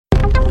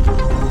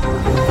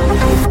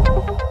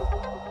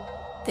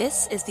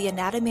This is the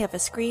Anatomy of a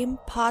Scream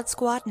Pod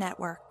Squad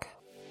Network.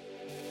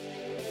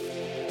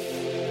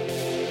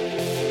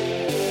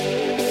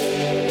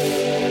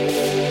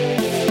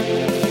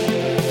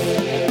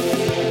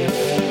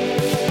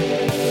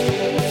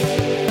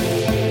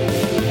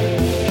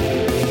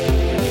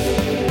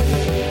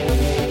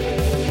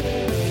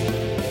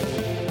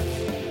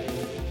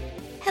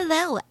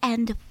 Hello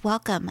and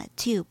welcome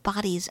to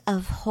Bodies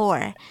of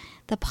Horror,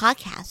 the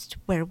podcast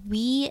where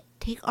we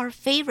take our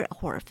favorite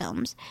horror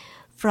films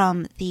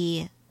from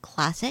the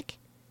classic,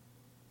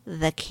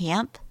 the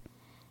camp,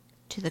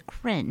 to the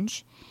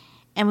cringe,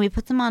 and we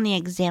put them on the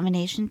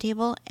examination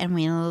table and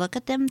we look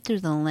at them through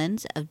the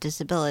lens of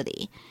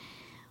disability.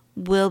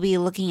 We'll be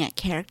looking at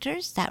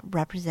characters that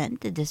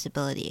represent the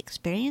disability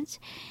experience,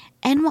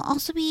 and we'll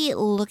also be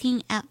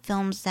looking at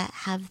films that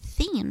have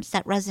themes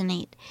that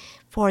resonate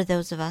for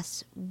those of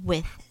us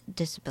with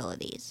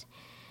disabilities.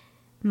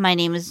 My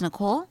name is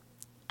Nicole.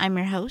 I'm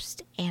your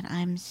host, and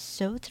I'm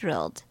so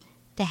thrilled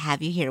to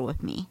have you here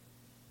with me.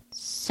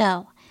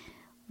 So,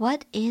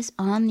 what is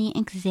on the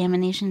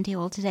examination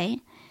table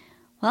today?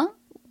 Well,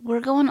 we're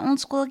going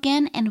old school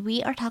again, and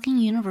we are talking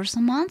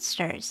Universal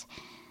Monsters.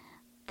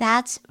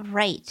 That's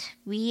right.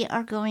 We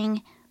are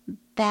going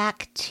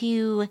back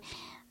to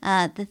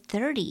the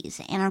 30s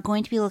and are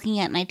going to be looking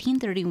at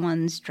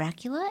 1931's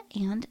Dracula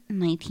and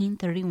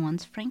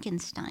 1931's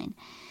Frankenstein.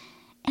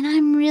 And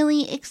I'm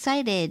really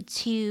excited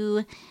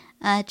to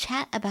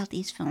chat about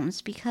these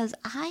films because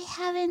I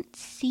haven't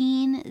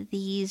seen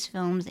these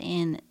films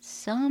in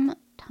some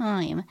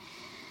time.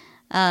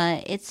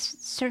 It's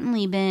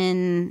certainly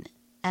been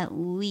at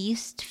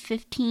least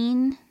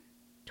 15,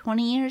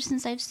 20 years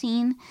since I've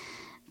seen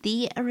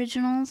the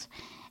originals.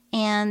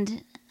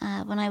 And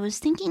when I was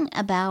thinking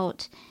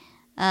about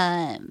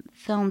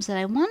films that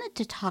I wanted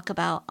to talk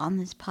about on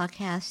this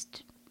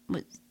podcast,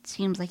 what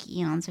seems like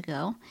eons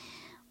ago,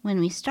 when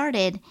we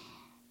started,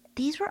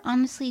 these were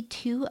honestly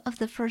two of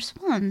the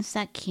first ones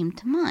that came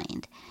to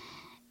mind.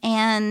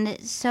 And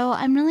so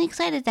I'm really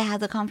excited to have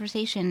the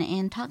conversation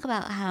and talk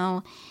about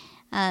how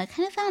kind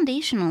of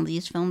foundational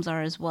these films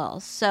are as well.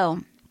 So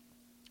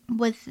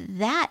with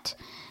that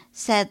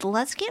said,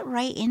 let's get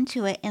right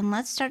into it and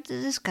let's start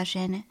the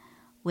discussion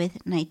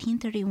with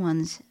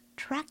 1931's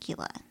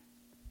Dracula.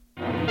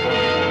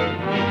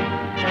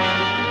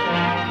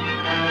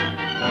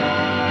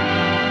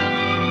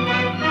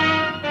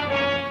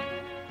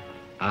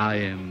 I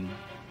am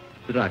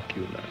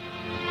Dracula.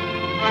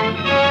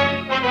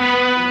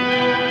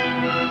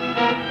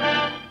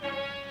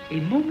 A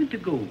moment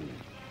ago,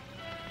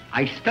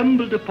 I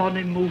stumbled upon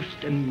a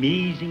most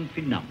amazing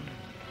phenomenon.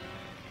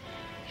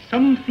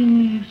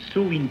 Something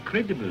so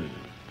incredible,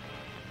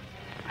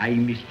 I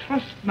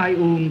mistrust my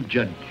own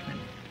judgment.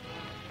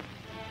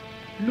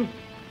 Look.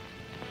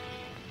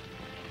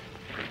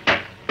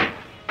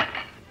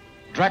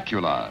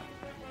 Dracula.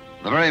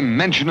 The very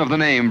mention of the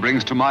name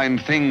brings to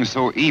mind things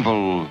so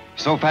evil,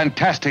 so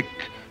fantastic,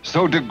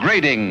 so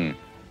degrading.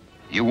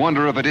 You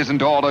wonder if it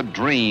isn't all a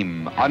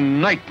dream, a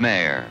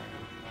nightmare.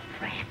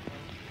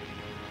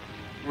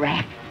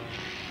 Rats.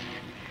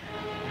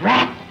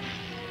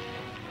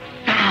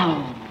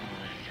 Thousands.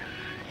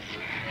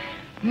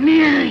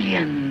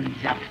 Millions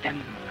of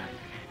them.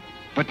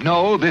 But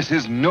no, this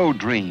is no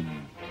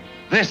dream.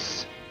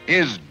 This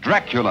is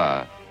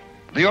Dracula,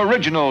 the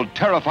original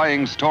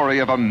terrifying story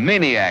of a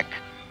maniac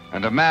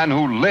and a man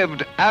who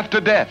lived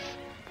after death,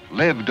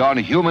 lived on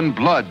human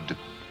blood,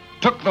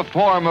 took the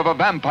form of a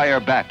vampire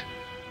bat,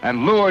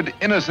 and lured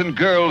innocent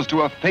girls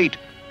to a fate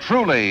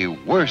truly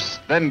worse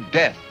than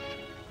death.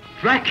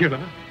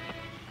 Dracula?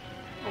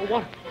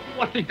 Oh,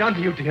 what's he done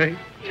to you, dearie?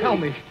 Tell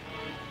me.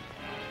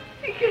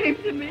 He came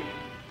to me.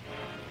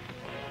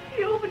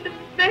 He opened the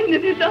thing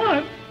in his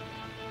arms,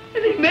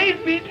 and he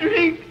made me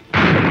drink.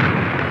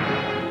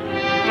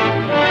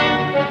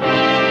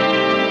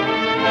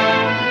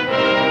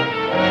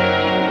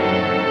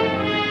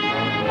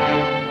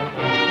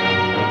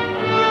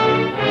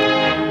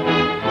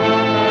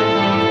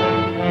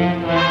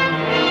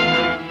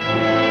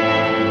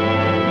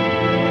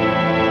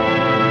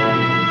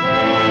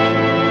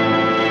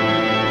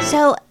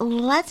 So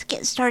let's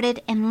get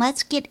started and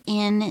let's get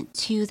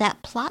into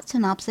that plot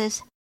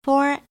synopsis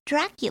for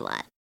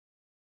Dracula.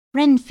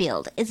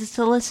 Renfield is a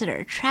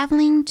solicitor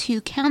traveling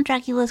to Count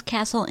Dracula's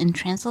castle in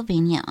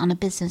Transylvania on a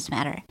business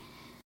matter.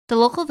 The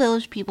local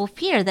village people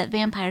fear that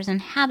vampires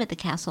inhabit the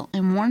castle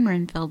and warn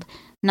Renfield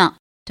not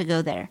to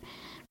go there.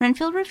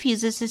 Renfield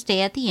refuses to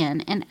stay at the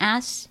inn and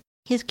asks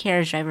his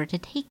carriage driver to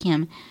take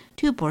him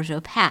to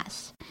Borgo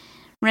Pass.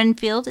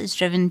 Renfield is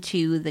driven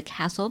to the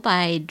castle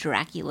by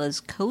Dracula's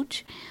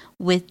coach,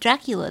 with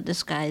Dracula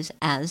disguised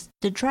as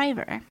the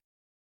driver.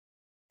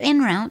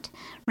 En route,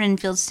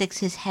 Renfield sticks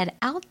his head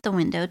out the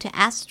window to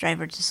ask the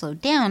driver to slow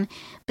down,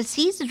 but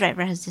sees the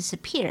driver has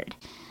disappeared.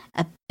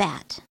 A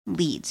bat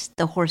leads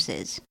the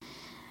horses.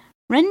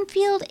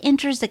 Renfield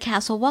enters the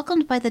castle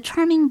welcomed by the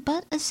charming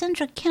but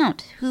eccentric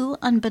count, who,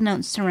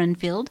 unbeknownst to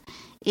Renfield,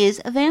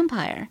 is a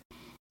vampire.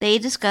 They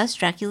discuss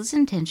Dracula's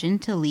intention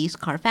to lease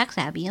Carfax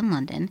Abbey in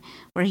London,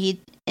 where he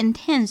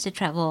intends to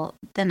travel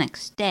the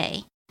next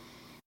day.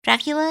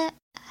 Dracula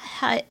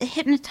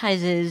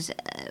hypnotizes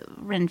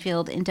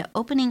Renfield into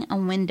opening a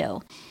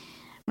window.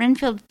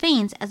 Renfield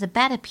faints as a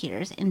bat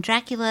appears, and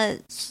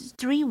Dracula's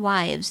 3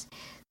 wives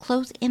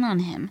close in on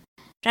him.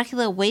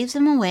 Dracula waves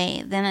them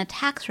away, then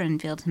attacks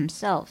Renfield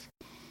himself.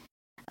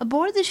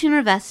 Aboard the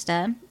schooner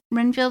Vesta,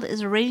 Renfield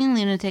is a raving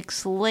lunatic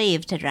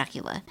slave to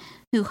Dracula,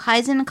 who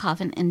hides in a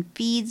coffin and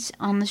feeds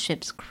on the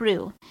ship's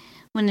crew.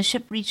 When the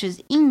ship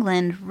reaches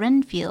England,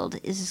 Renfield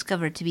is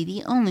discovered to be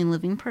the only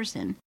living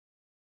person.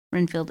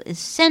 Renfield is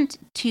sent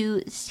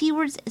to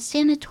Seward's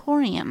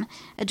sanatorium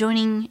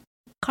adjoining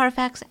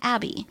Carfax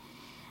Abbey.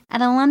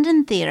 At a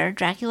London theater,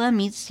 Dracula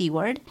meets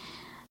Seward.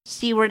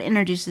 Seward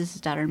introduces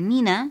his daughter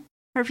Mina,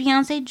 her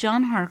fiancé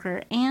John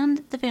Harker,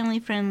 and the family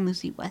friend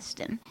Lucy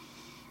Weston.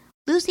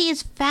 Lucy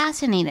is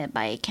fascinated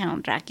by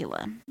Count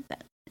Dracula.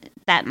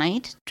 That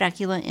night,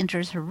 Dracula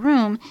enters her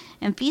room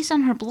and feasts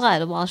on her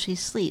blood while she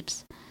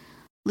sleeps.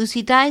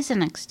 Lucy dies the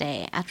next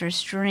day after a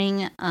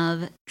string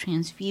of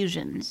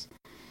transfusions.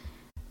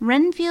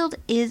 Renfield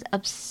is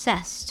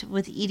obsessed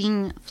with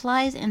eating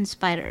flies and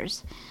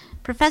spiders.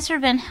 Professor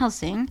Van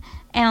Helsing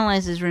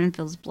analyzes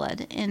Renfield's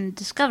blood and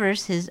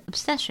discovers his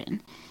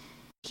obsession.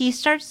 He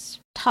starts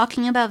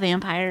talking about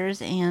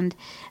vampires, and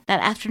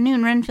that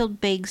afternoon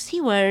Renfield begs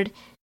Seward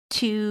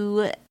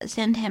to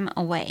send him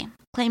away,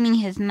 claiming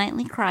his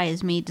nightly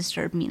cries may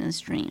disturb Mina's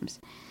dreams.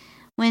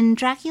 When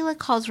Dracula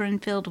calls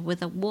Renfield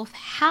with a wolf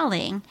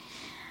howling,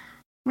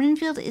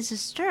 Renfield is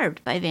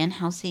disturbed by Van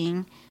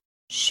Helsing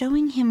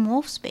showing him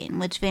wolfsbane,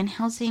 which Van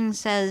Helsing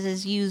says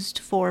is used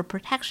for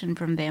protection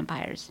from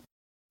vampires.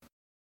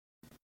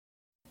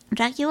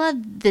 Dracula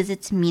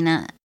visits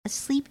Mina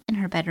asleep in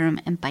her bedroom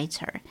and bites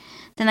her.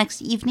 The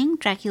next evening,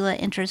 Dracula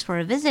enters for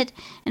a visit,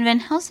 and Van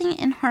Helsing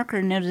and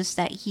Harker notice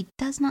that he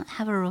does not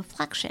have a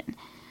reflection.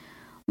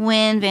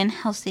 When Van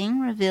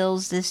Helsing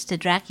reveals this to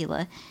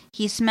Dracula,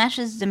 he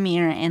smashes the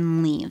mirror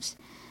and leaves.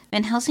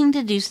 Van Helsing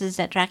deduces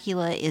that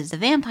Dracula is the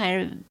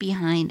vampire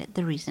behind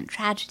the recent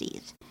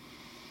tragedies.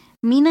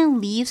 Mina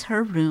leaves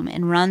her room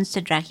and runs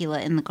to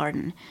Dracula in the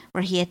garden,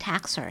 where he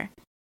attacks her.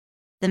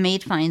 The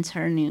maid finds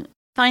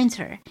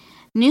her.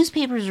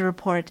 Newspapers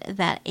report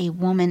that a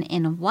woman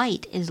in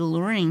white is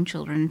luring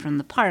children from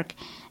the park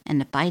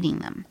and biting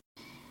them.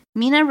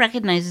 Mina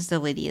recognizes the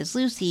lady as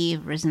Lucy,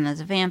 risen as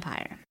a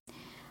vampire.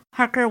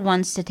 Harker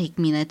wants to take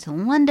Mina to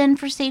London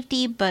for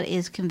safety, but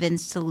is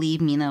convinced to leave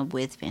Mina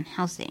with Van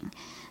Helsing.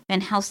 Van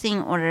Helsing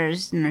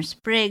orders Nurse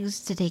Briggs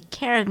to take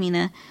care of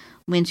Mina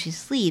when she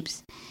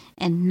sleeps,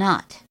 and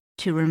not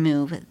to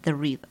remove the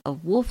wreath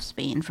of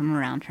wolfsbane from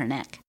around her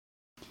neck.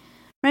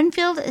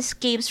 Renfield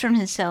escapes from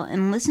his cell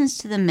and listens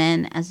to the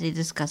men as they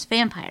discuss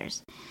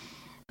vampires.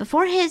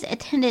 Before his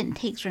attendant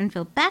takes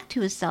Renfield back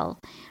to his cell,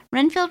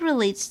 Renfield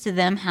relates to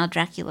them how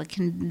Dracula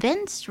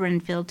convinced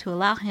Renfield to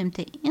allow him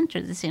to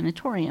enter the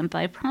sanatorium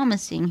by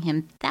promising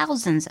him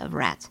thousands of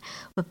rats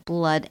with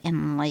blood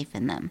and life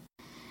in them.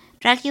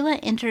 Dracula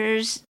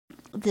enters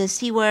the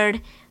Seward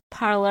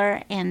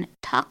parlor and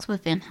talks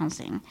with Van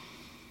Helsing.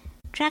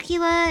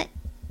 Dracula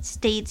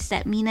states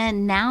that Mina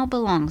now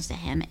belongs to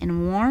him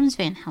and warns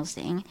Van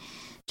Helsing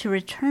to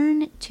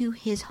return to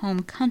his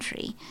home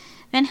country.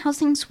 Van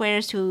Helsing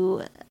swears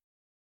to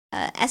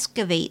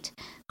excavate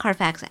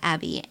Carfax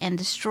Abbey and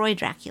destroy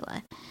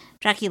Dracula.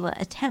 Dracula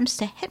attempts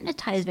to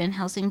hypnotize Van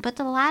Helsing, but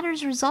the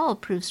latter's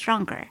resolve proves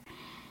stronger.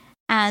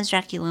 As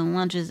Dracula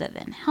lunges at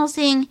Van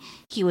Helsing,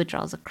 he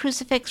withdraws a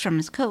crucifix from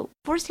his coat,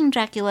 forcing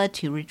Dracula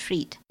to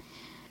retreat.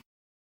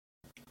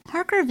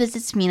 Harker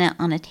visits Mina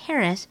on a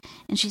terrace,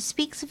 and she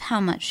speaks of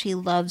how much she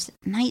loves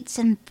nights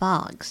and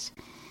fogs.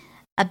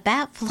 A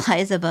bat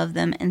flies above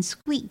them and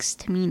squeaks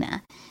to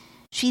Mina.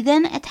 She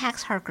then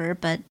attacks Harker,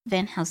 but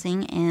Van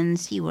Helsing and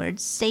Seward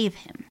save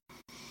him.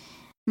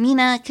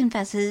 Mina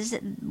confesses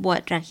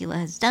what Dracula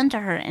has done to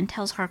her and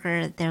tells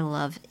Harker their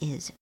love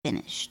is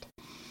finished.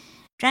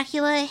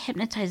 Dracula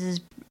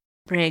hypnotizes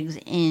Briggs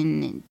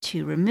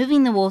into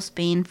removing the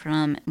wolfsbane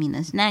from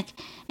Mina's neck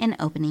and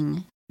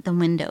opening the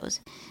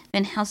windows.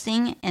 Van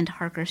Helsing and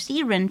Harker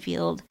see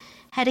Renfield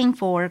heading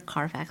for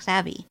Carfax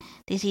Abbey.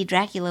 They see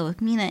Dracula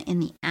with Mina in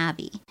the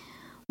Abbey.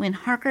 When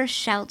Harker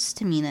shouts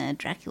to Mina,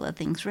 Dracula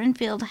thinks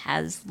Renfield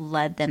has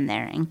led them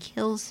there and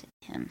kills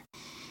him.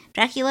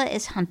 Dracula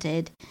is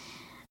hunted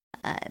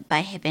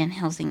by Van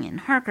Helsing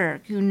and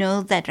Harker, who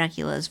know that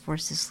Dracula is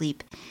forced to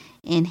sleep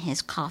in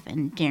his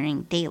coffin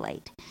during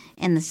daylight,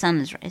 and the sun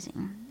is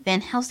rising.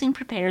 Van Helsing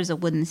prepares a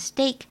wooden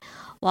stake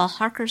while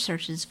Harker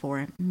searches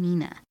for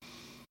Mina.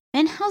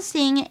 Van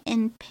Helsing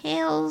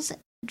impales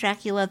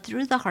Dracula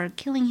through the heart,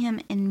 killing him,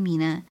 and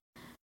Mina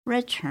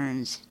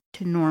returns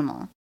to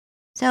normal.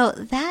 So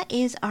that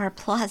is our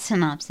plot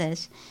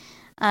synopsis.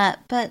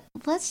 But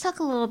let's talk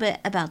a little bit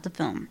about the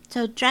film.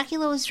 So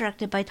Dracula was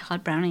directed by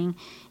Todd Browning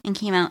and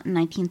came out in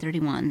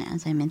 1931,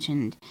 as I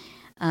mentioned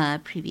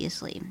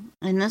previously.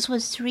 And this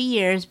was 3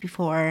 years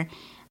before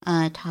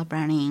Todd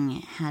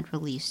Browning had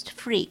released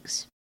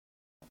Freaks.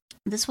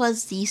 This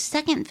was the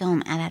second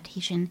film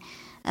adaptation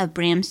of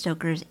Bram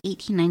Stoker's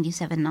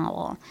 1897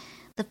 novel.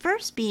 The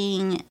first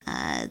being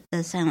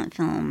the silent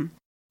film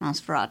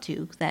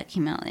Nosferatu that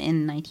came out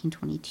in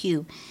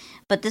 1922.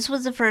 But this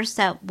was the first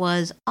that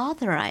was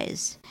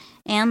authorized,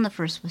 and the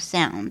first with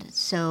sound.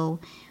 So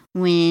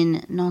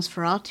when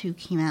Nosferatu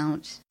came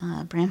out,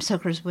 Bram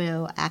Stoker's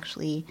widow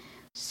actually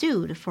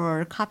sued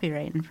for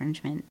copyright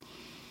infringement.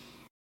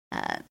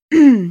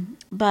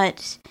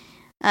 But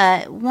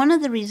one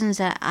of the reasons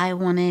that I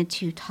wanted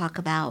to talk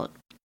about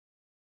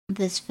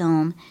this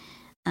film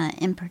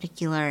in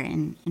particular,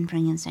 and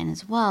Frankenstein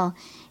as well,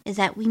 is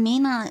that we may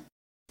not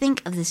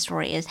think of this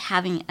story as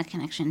having a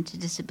connection to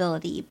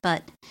disability,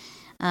 but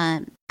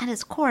at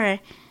its core,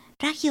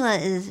 Dracula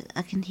is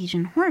a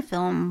contagion horror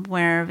film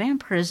where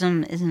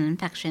vampirism is an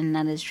infection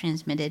that is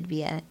transmitted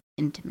via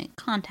intimate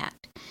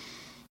contact,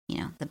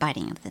 the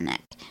biting of the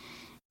neck.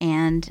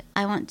 And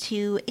I want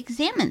to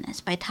examine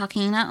this by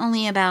talking not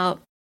only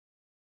about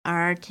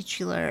our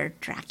titular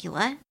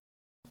Dracula,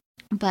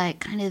 but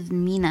kind of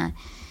Mina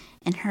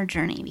and her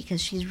journey, because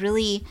she's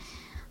really,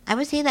 I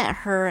would say that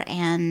her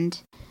and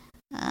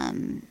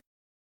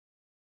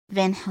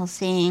Van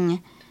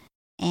Helsing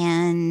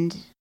and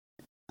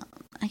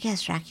I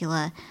guess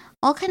Dracula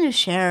all kind of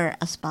share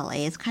a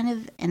spotlight. It's kind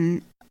of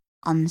an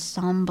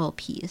ensemble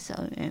piece.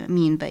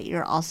 But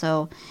you're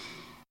also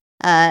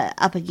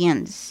up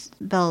against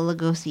Bela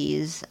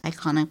Lugosi's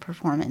iconic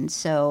performance.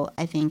 So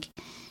I think,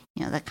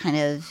 that kind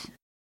of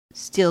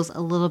steals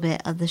a little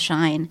bit of the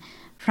shine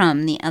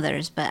from the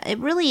others. But it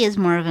really is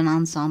more of an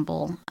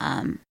ensemble,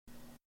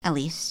 at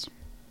least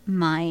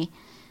my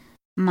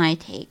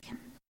take.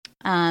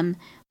 But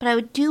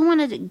I do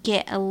want to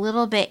get a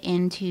little bit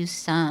into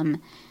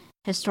some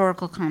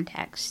historical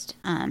context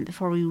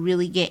before we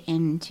really get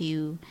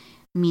into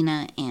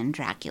Mina and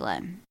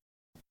Dracula.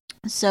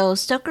 So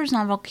Stoker's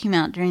novel came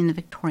out during the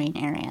Victorian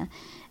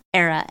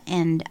era,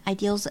 and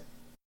ideas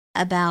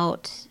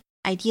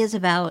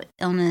about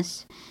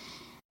illness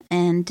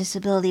and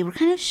disability were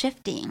kind of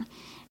shifting,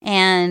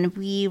 and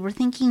we were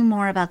thinking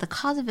more about the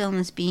cause of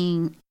illness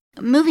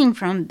moving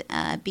from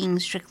being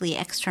strictly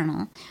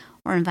external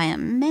or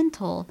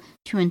environmental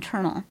to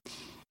internal.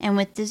 And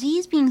with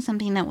disease being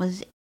something that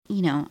was,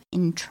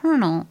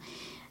 internal,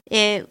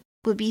 it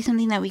would be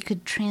something that we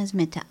could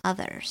transmit to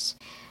others.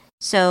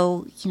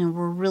 So, we're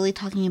really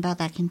talking about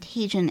that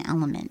contagion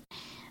element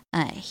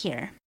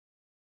here.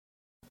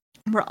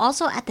 We're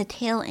also at the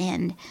tail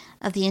end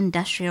of the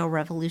Industrial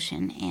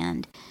Revolution,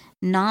 and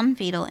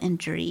non-fatal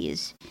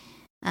injuries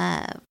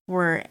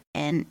were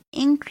an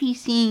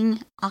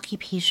increasing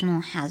occupational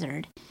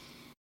hazard.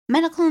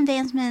 Medical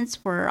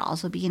advancements were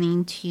also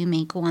beginning to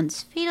make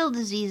once fatal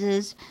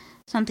diseases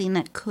something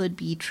that could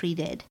be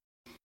treated.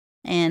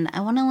 And I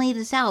want to lay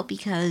this out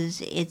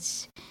because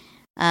it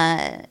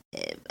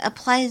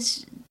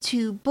applies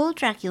to both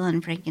Dracula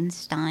and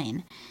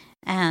Frankenstein,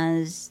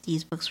 as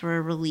these books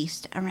were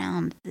released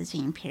around the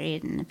same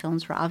period, and the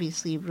films were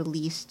obviously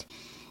released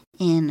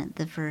in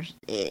the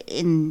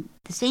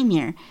same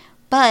year.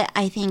 But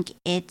I think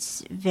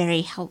it's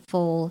very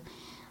helpful,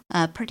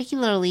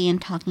 particularly in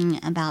talking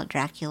about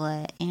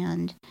Dracula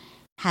and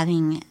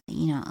having,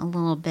 a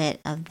little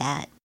bit of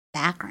that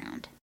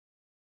background.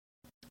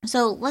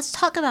 So let's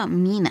talk about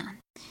Mina.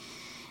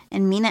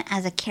 And Mina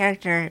as a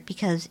character,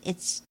 because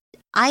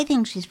I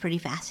think she's pretty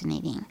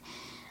fascinating.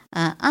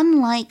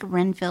 Unlike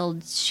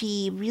Renfield,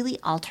 she really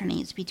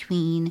alternates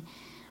between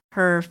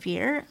her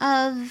fear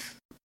of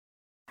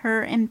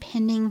her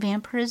impending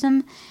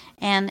vampirism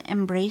and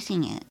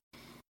embracing it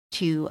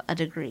to a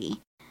degree.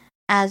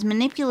 As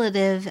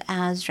manipulative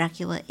as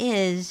Dracula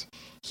is,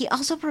 he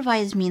also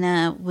provides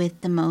Mina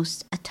with the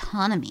most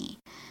autonomy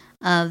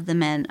of the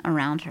men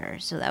around her.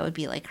 So that would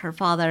be like her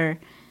father,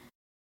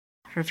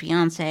 her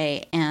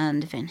fiance,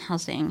 and Van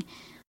Helsing,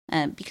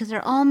 because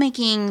they're all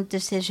making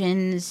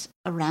decisions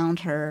around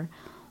her,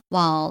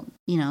 while,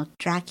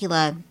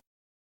 Dracula,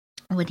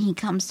 when he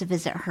comes to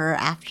visit her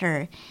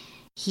after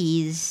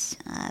he's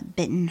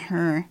bitten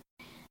her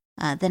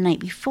the night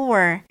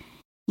before,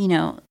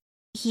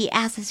 he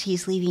asks as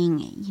he's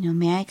leaving,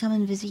 may I come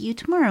and visit you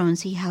tomorrow and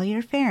see how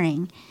you're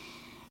faring?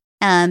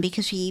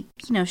 Because she,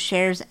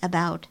 shares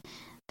about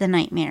the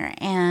nightmare,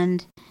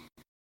 and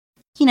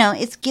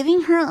it's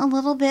giving her a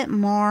little bit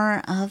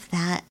more of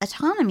that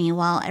autonomy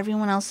while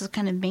everyone else is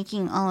kind of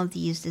making all of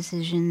these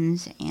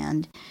decisions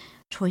and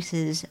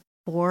choices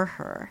for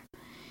her.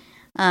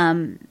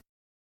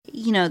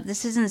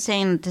 This isn't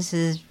saying that this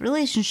is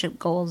relationship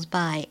goals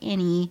by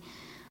any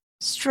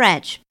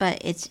stretch, but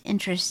it's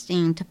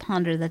interesting to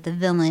ponder that the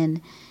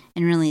villain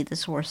and really the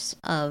source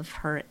of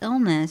her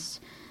illness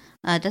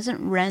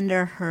doesn't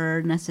render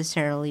her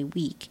necessarily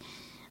weak.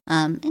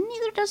 And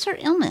neither does her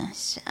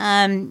illness.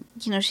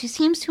 She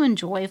seems to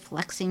enjoy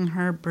flexing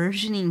her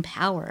burgeoning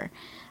power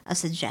of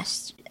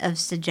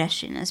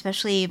suggestion,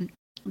 especially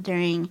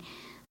during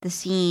the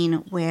scene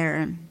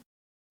where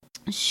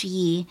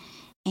she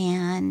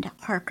and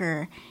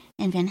Harker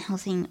and Van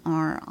Helsing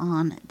are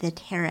on the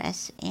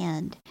terrace,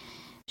 and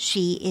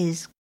she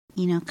is,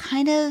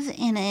 kind of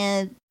in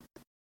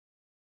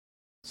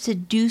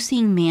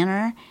seducing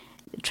manner,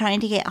 trying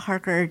to get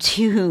Harker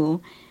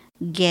to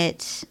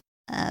get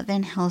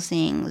Van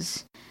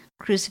Helsing's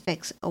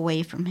crucifix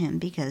away from him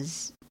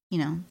because,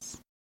 it's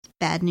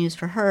bad news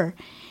for her.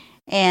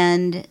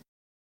 And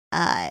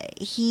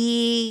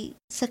he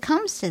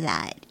succumbs to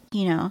that,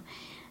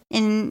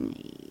 and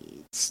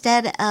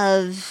instead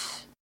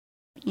of,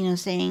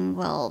 saying,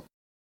 well,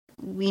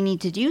 we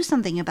need to do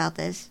something about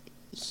this,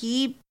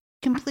 he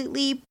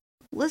completely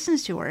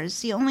listens to her.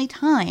 It's the only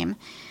time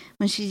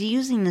when she's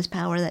using this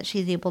power that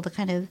she's able to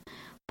kind of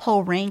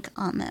pull rank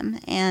on them.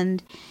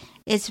 And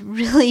it's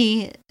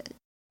really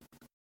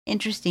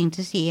interesting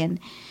to see. And,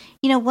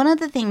 one of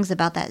the things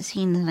about that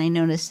scene that I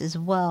noticed as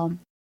well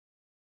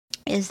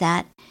is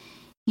that,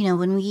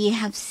 when we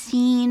have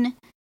seen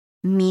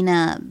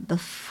Mina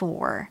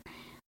before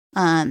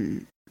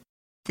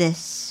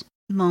this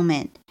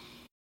moment,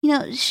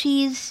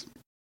 she's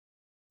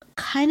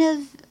kind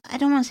of, I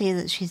don't want to say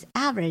that she's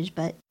average,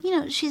 but,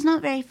 she's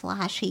not very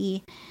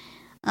flashy,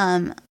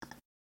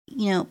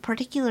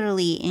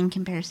 particularly in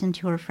comparison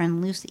to her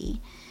friend Lucy.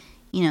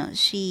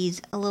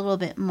 She's a little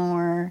bit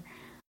more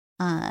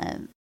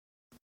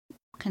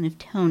kind of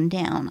toned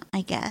down,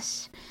 I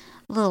guess.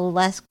 A little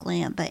less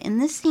glam. But in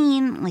this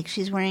scene,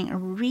 she's wearing a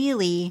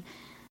really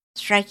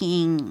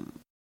striking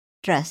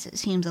dress. It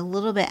seems a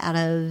little bit out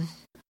of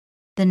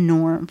the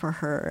norm for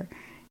her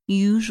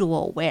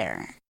usual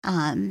wear.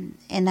 And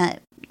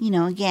that,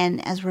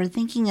 again, as we're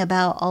thinking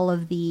about all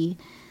of the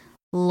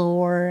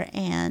lore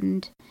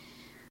and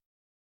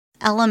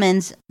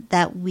elements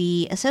that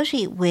we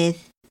associate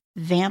with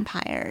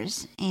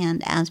vampires,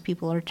 and as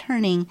people are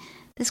turning,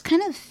 this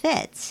kind of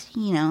fits.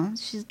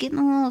 She's getting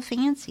a little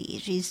fancy.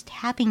 She's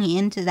tapping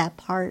into that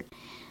part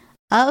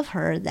of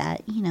her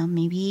that,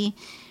 maybe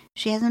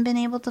she hasn't been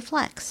able to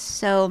flex.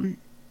 So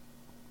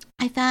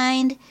I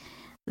find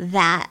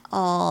that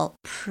all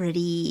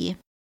pretty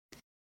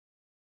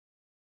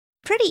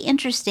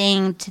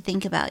interesting to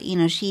think about.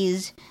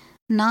 She's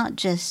not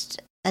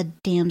just a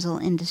damsel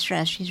in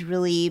distress. She's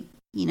really,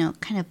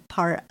 kind of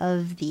part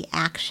of the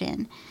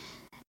action.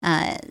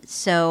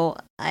 So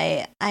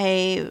I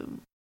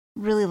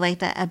really like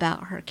that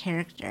about her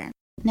character.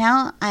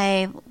 Now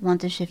I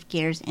want to shift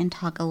gears and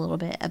talk a little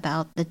bit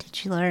about the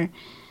titular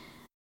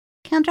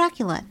Count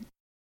Dracula.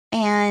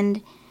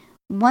 And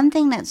one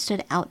thing that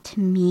stood out to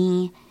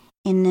me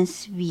in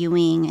this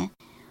viewing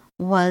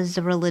was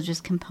the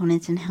religious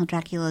components and how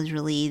Dracula is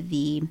really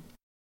the,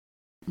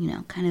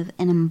 kind of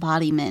an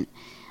embodiment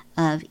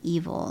of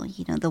evil.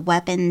 The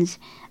weapons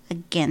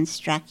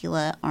against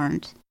Dracula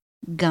aren't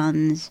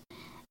guns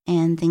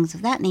and things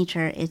of that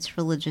nature. It's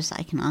religious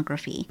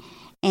iconography.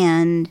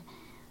 And,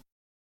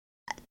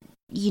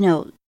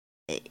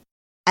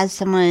 as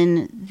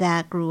someone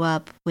that grew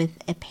up with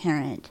a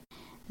parent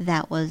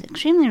that was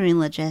extremely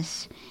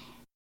religious,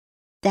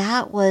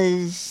 that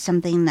was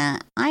something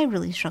that I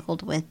really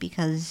struggled with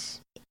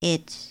because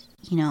it,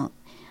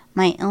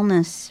 my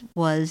illness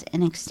was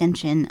an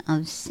extension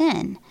of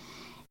sin.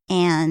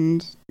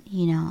 And,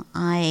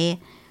 I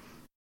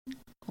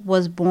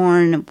was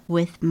born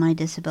with my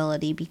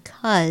disability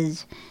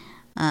because,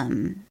 I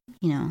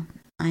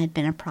had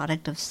been a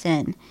product of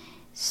sin.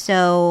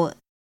 So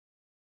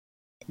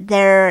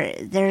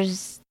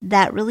there's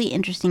that really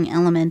interesting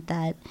element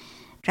that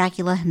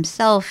Dracula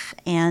himself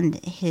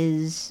and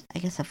his, I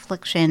guess,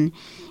 affliction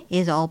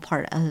is all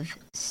part of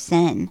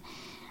sin.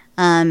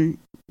 I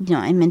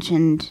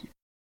mentioned,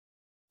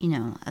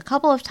 a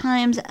couple of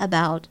times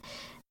about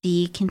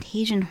the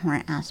contagion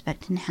horror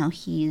aspect and how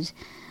he's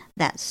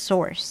that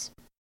source.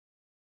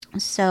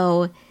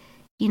 So,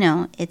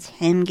 it's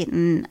him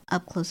getting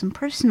up close and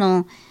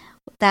personal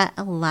that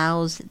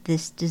allows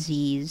this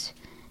disease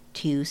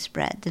to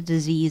spread, the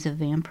disease of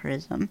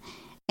vampirism.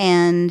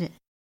 And,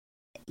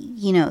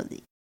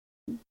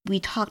 we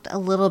talked a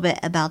little bit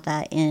about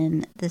that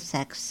in the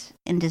sex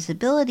and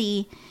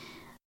disability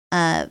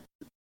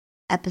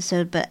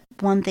episode, but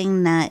one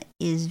thing that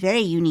is very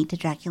unique to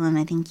Dracula, and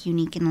I think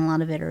unique in a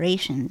lot of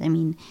iterations,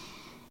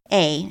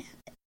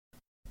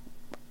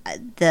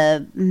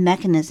 the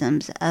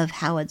mechanisms of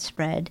how it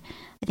spread,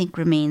 I think,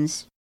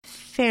 remains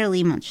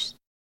fairly much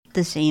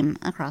the same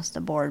across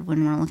the board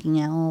when we're looking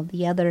at all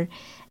the other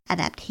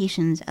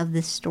adaptations of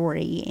this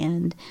story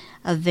and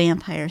of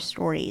vampire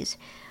stories.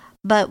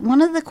 But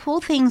one of the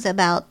cool things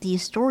about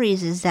these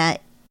stories is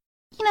that,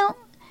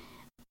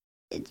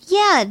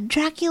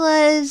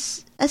 Dracula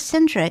is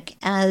eccentric,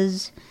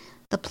 as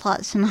the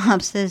plot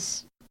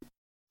synopsis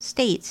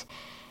states.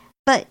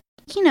 But,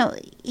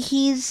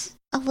 he's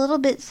a little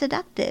bit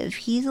seductive.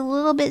 He's a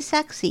little bit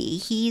sexy.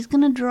 He's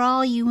going to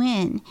draw you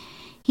in.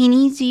 He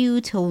needs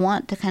you to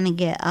want to kind of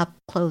get up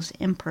close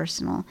and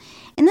personal.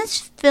 In this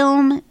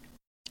film,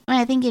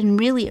 I think in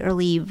really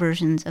early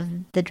versions of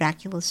the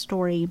Dracula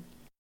story,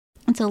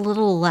 it's a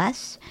little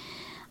less,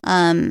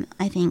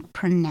 I think,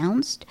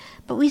 pronounced.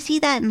 But we see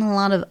that in a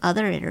lot of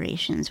other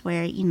iterations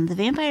where, the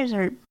vampires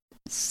are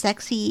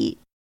sexy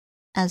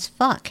as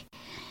fuck.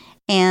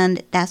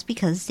 And that's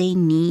because they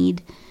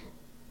need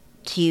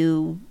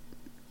to,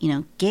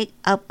 get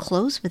up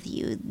close with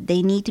you.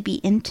 They need to be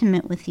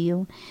intimate with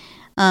you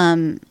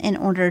in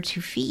order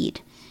to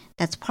feed.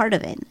 That's part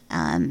of it.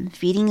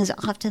 Feeding is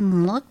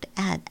often looked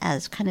at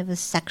as kind of a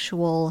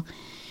sexual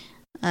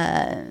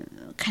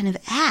kind of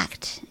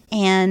act.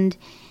 And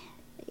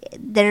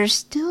there's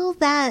still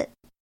that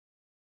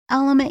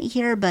element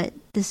here, but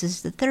this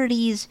is the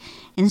 30s,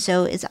 and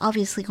so it's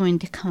obviously going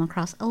to come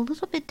across a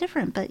little bit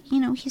different. But,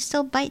 he's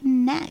still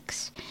biting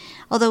necks.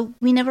 Although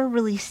we never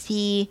really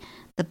see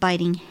the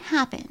biting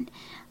happen.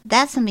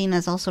 That's something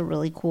that's also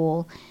really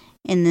cool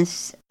in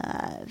this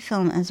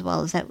film as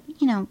well, is that,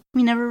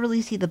 we never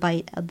really see the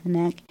bite of the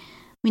neck.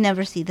 We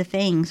never see the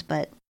fangs,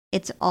 but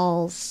it's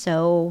all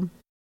so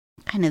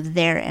kind of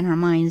there in our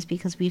minds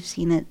because we've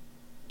seen it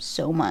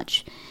so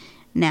much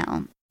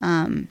now.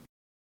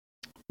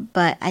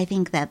 But I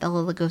think that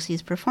Bela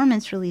Lugosi's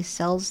performance really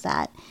sells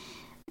that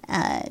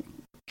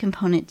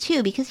component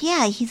too, because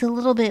he's a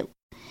little bit,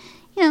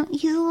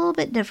 he's a little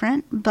bit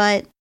different,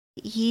 but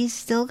he's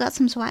still got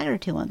some swagger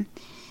to him.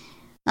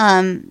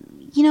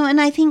 And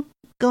I think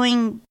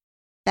going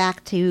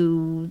back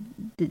to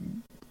the,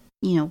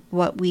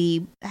 what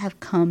we have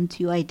come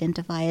to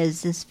identify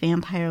as this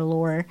vampire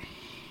lore,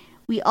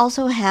 we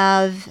also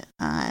have,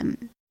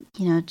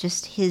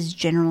 just his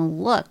general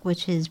look,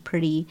 which is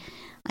pretty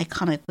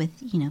iconic with,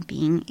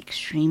 being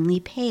extremely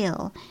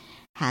pale,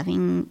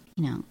 having,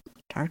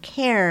 dark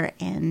hair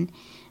and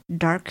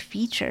dark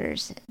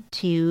features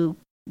to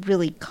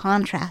really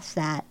contrast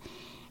that,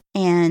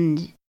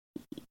 and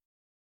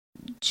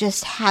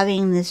just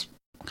having this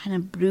kind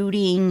of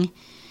brooding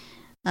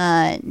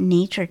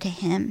nature to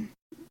him.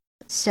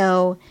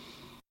 So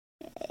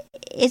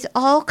it's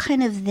all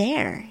kind of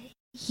there.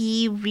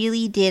 He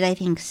really did, I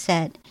think,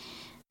 set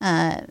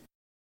a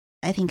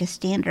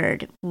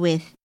standard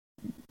with,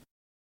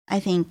 I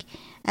think,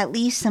 at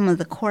least some of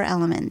the core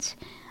elements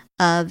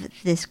of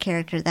this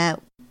character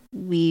that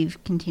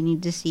we've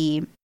continued to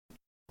see,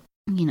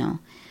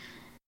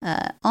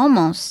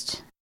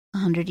 almost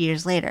 100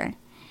 years later.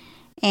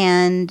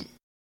 And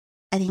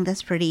I think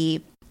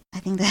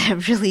that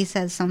it really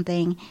says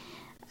something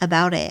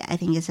about it. I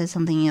think it says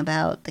something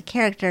about the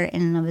character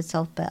in and of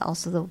itself, but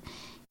also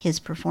his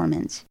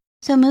performance.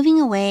 So moving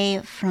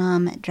away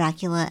from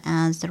Dracula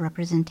as the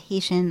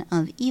representation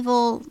of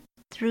evil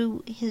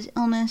through his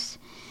illness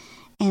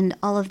and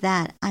all of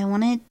that, I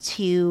wanted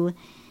to,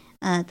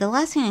 the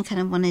last thing I kind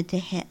of wanted to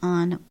hit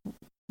on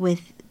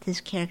with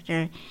this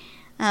character,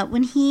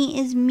 when he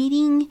is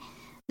meeting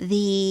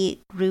the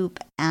group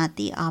at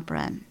the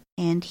opera,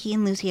 and he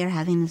and Lucy are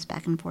having this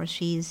back and forth.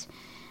 She's,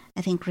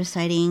 I think,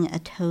 reciting a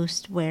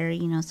toast where,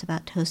 it's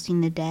about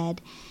toasting the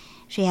dead.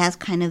 She has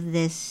kind of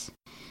this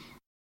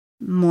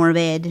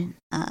morbid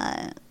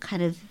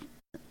kind of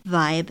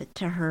vibe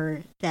to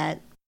her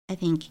that I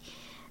think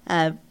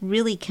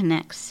really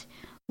connects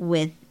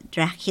with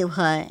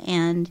Dracula.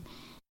 And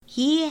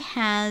he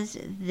has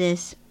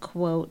this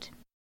quote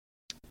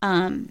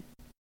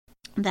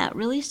that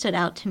really stood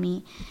out to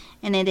me,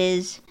 and it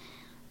is,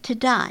 "To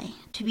die,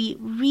 to be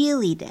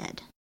really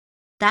dead,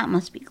 that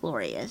must be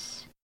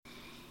glorious."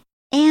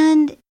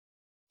 And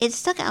it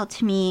stuck out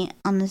to me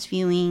on this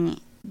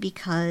viewing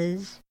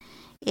because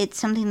it's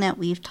something that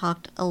we've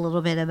talked a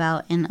little bit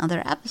about in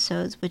other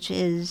episodes, which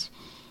is,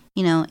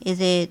 is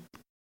it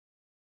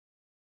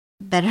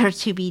better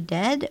to be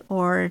dead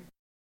or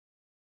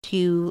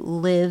to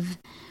live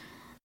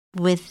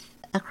with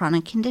a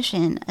chronic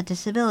condition, a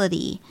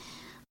disability?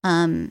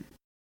 And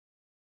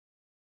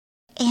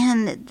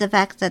the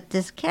fact that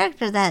this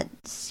character that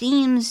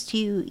seems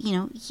to,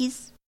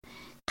 he's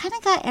kind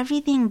of got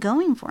everything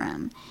going for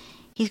him.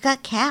 He's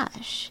got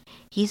cash.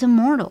 He's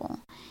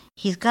immortal.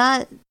 He's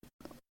got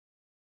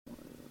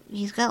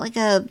like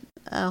a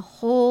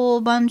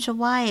whole bunch of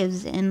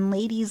wives and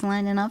ladies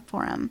lining up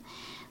for him.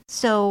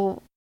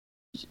 So,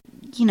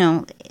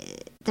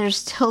 there's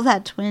still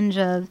that twinge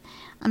of,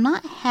 I'm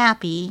not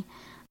happy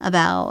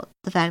about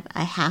the fact that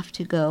I have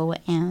to go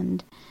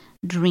and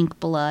drink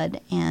blood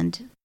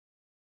and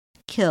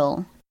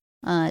kill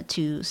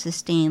to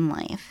sustain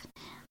life.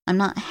 I'm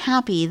not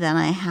happy that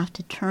I have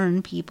to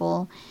turn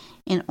people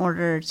in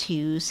order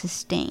to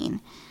sustain.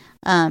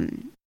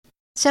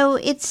 So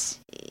it's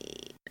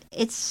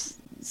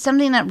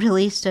something that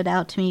really stood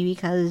out to me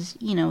because,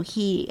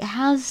 he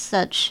has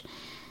such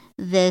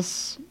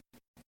this,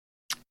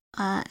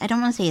 I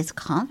don't want to say it's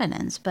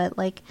confidence, but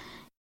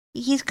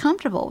he's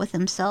comfortable with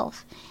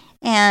himself.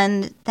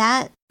 And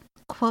that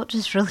quote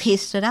just really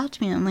stood out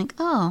to me. I'm like,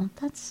 oh,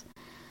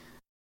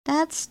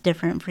 that's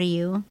different for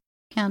you,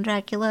 Count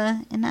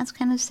Dracula, and that's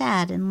kind of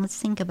sad, and let's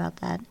think about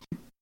that.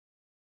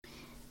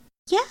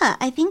 Yeah,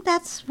 I think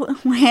that's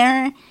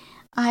where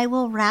I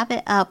will wrap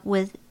it up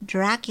with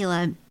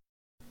Dracula.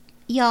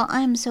 Y'all,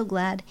 I'm so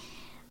glad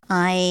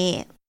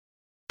I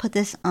put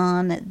this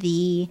on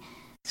the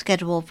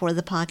schedule for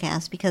the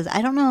podcast, because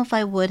I don't know if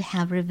I would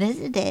have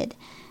revisited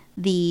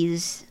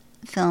these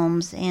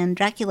films, and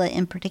Dracula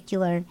in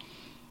particular,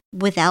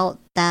 without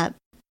that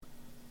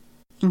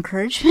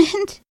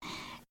encouragement.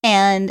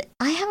 And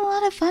I have a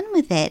lot of fun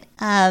with it.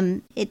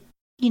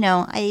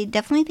 I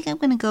definitely think I'm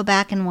going to go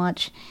back and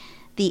watch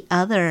the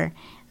other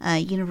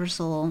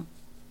Universal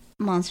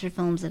monster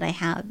films that I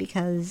have,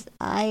 because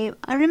I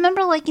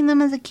remember liking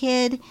them as a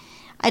kid.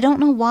 I don't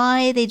know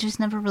why, they just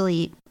never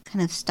really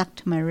kind of stuck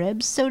to my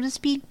ribs, so to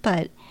speak,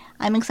 but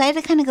I'm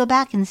excited to kind of go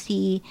back and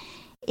see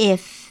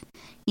if,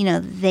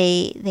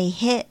 they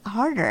hit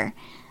harder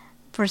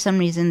for some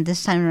reason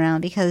this time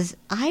around, because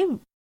I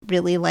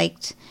really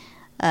liked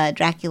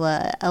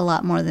Dracula a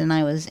lot more than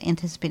I was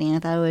anticipating. I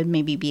thought it would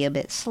maybe be a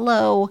bit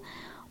slow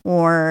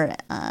or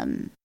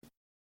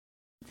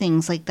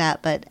things like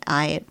that, but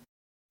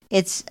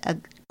it's a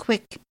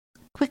quick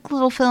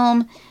little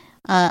film,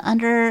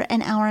 under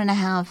an hour and a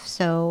half.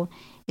 So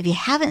if you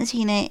haven't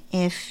seen it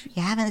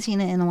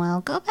in a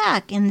while, go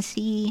back and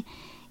see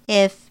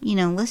if,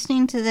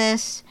 listening to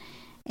this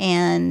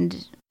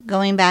and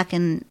going back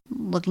and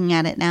looking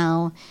at it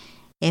now,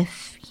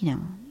 if,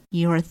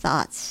 your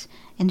thoughts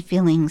and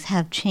feelings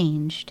have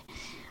changed.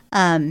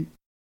 But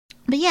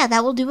yeah,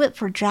 that will do it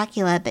for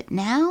Dracula. But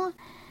now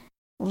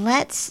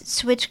let's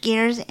switch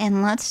gears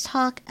and let's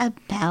talk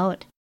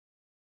about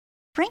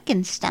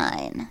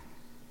Frankenstein.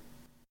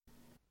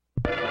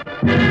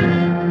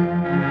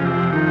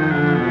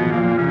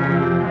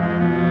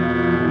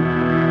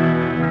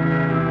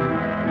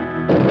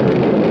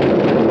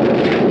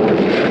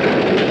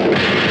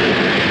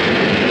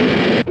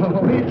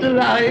 Oh, it's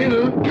alive!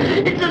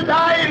 It's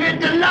alive!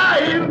 It's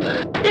alive!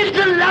 It's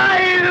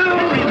alive!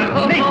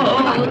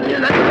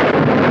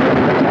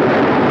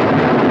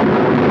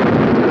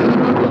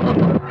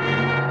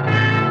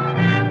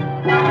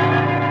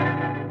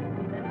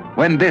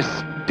 When this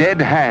dead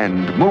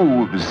hand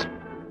moves,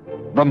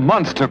 the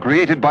monster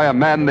created by a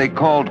man they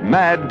called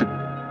Mad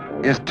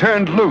is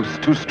turned loose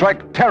to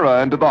strike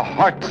terror into the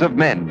hearts of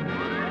men.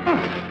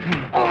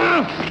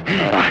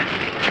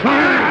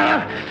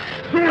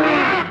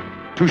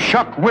 To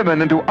shock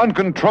women into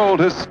uncontrolled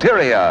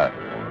hysteria.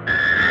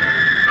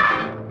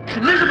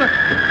 Elizabeth!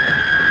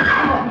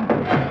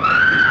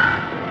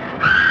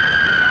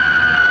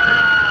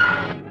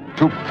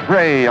 To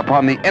prey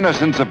upon the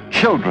innocence of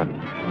children.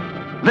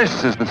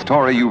 This is the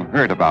story you've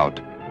heard about,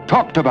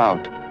 talked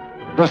about.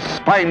 The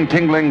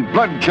spine-tingling,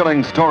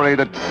 blood-chilling story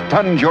that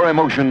stuns your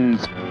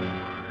emotions.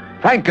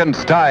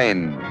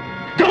 Frankenstein.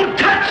 Don't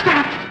touch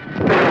that!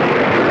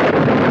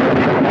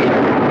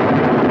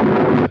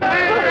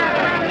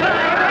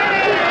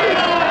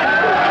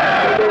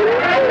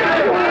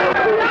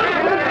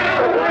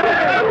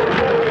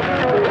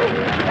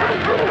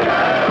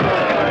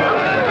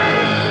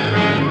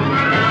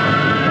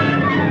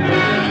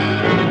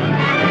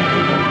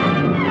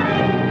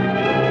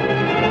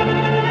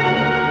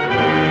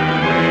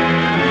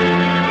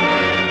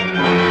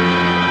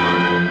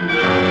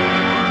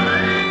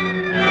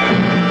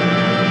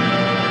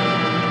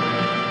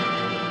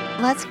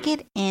 Let's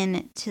get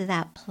into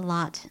that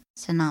plot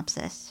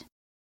synopsis.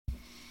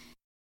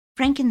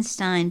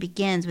 Frankenstein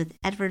begins with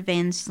Edward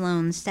Van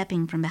Sloan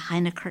stepping from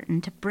behind a curtain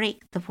to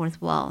break the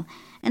fourth wall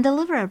and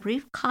deliver a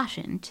brief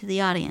caution to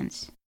the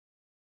audience.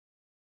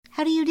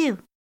 How do you do?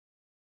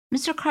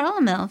 Mr. Carl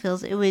Laemmle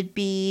feels it would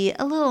be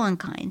a little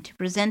unkind to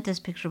present this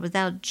picture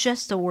without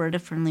just a word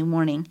of friendly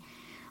warning.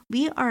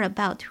 We are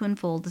about to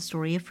unfold the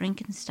story of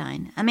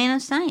Frankenstein, a man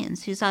of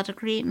science who sought to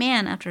create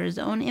man after his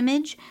own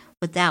image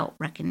without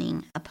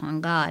reckoning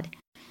upon God.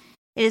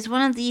 It is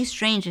one of the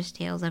strangest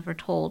tales ever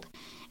told.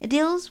 It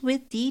deals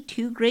with the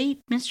two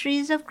great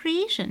mysteries of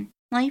creation,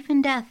 life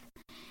and death.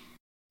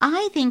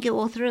 I think it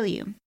will thrill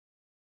you.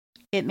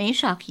 It may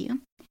shock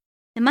you.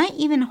 It might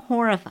even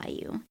horrify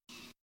you.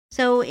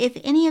 So if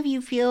any of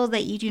you feel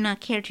that you do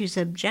not care to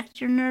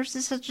subject your nerves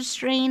to such a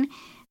strain,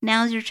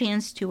 now's your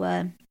chance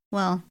to,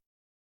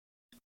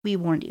 we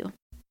warned you.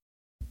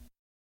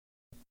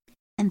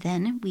 And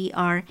then we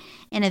are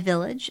in a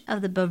village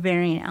of the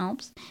Bavarian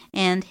Alps,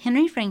 and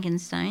Henry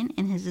Frankenstein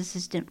and his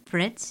assistant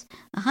Fritz,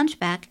 a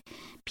hunchback,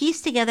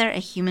 piece together a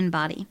human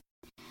body.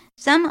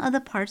 Some of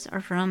the parts are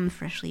from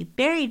freshly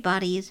buried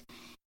bodies,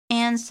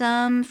 and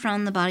some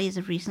from the bodies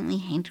of recently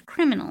hanged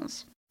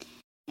criminals.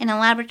 In a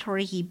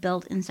laboratory he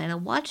built inside a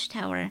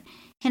watchtower,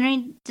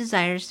 Henry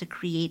desires to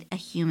create a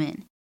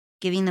human,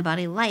 giving the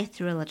body life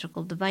through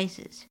electrical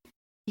devices.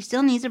 He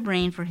still needs a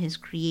brain for his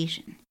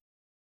creation.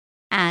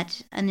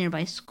 At a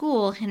nearby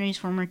school, Henry's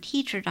former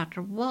teacher,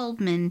 Dr.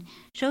 Waldman,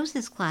 shows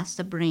his class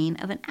the brain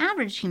of an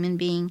average human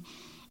being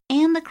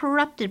and the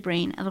corrupted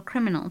brain of a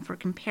criminal for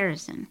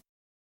comparison.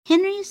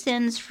 Henry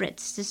sends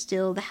Fritz to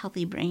steal the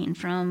healthy brain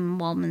from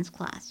Waldman's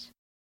class.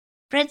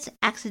 Fritz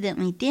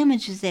accidentally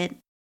damages it,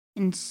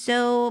 and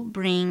so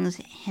brings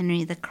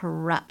Henry the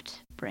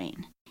corrupt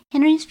brain.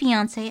 Henry's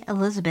fiancée,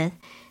 Elizabeth,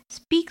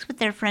 speaks with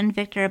their friend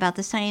Victor about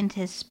the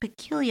scientist's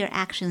peculiar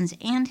actions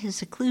and his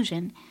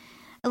seclusion.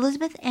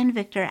 Elizabeth and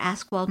Victor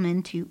ask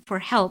Waldman for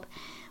help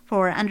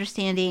for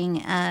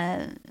understanding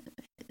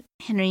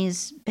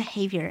Henry's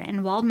behavior,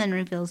 and Waldman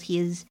reveals he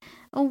is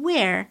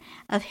aware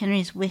of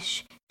Henry's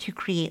wish to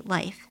create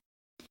life.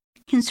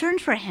 Concerned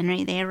for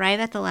Henry, they arrive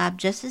at the lab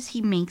just as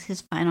he makes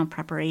his final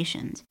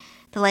preparations,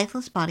 the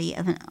lifeless body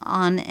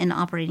on an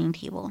operating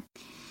table.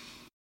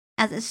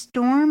 As a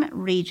storm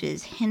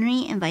rages,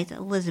 Henry invites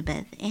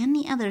Elizabeth and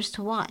the others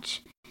to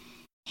watch.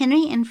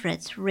 Henry and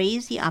Fritz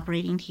raise the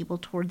operating table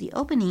toward the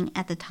opening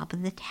at the top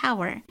of the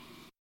tower.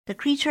 The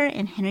creature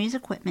and Henry's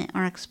equipment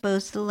are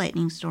exposed to the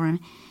lightning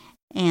storm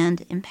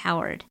and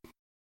empowered,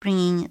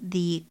 bringing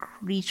the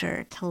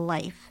creature to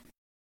life.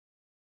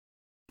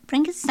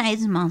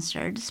 Frankenstein's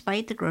monster,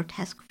 despite the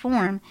grotesque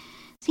form,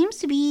 seems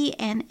to be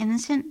an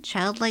innocent,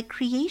 childlike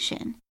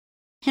creation.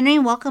 Henry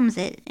welcomes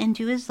it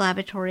into his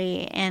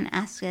laboratory and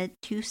asks it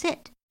to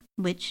sit,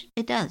 which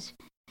it does.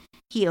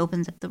 He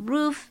opens up the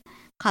roof,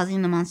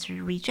 causing the monster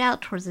to reach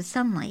out towards the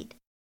sunlight.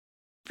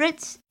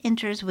 Fritz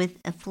enters with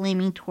a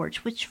flaming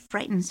torch, which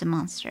frightens the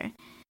monster.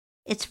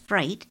 Its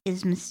fright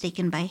is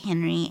mistaken by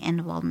Henry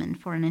and Waldman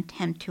for an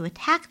attempt to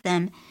attack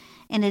them,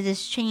 and it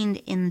is chained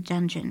in the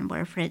dungeon,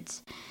 where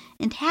Fritz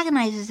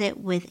antagonizes it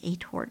with a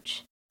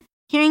torch.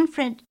 Hearing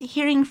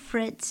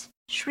Fritz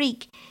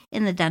shriek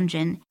in the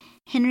dungeon,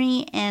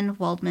 Henry and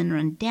Waldman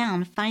run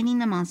down, finding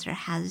the monster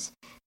has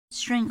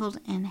strangled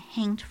and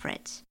hanged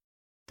Fritz.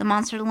 The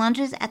monster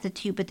lunges at the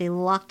two, but they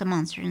lock the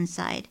monster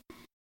inside.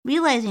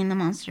 Realizing the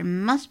monster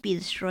must be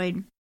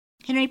destroyed,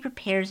 Henry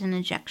prepares an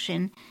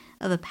injection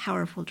of a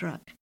powerful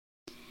drug.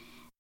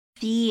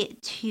 The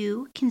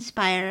two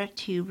conspire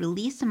to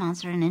release the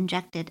monster and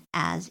inject it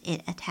as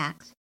it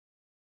attacks.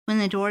 When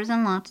the door is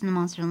unlocked and the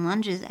monster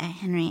lunges at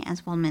Henry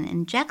as Waldman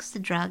injects the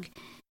drug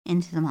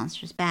into the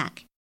monster's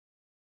back,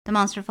 the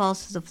monster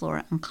falls to the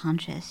floor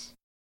unconscious.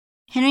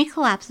 Henry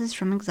collapses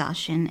from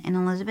exhaustion, and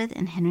Elizabeth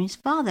and Henry's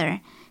father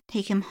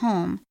take him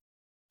home.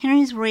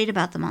 Henry is worried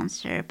about the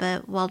monster,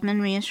 but Waldman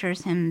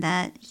reassures him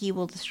that he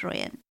will destroy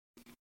it.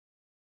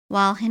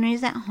 While Henry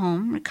is at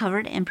home,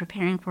 recovered and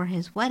preparing for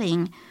his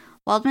wedding,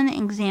 Waldman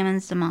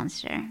examines the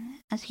monster.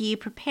 As he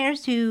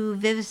prepares to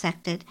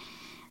vivisect it,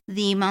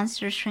 the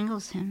monster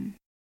strangles him.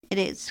 It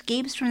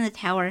escapes from the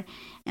tower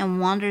and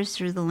wanders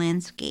through the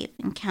landscape,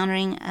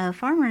 encountering a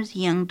farmer's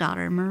young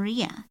daughter,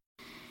 Maria.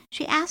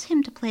 She asks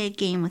him to play a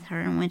game with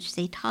her in which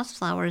they toss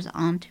flowers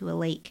onto a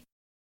lake.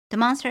 The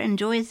monster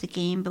enjoys the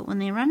game, but when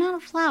they run out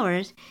of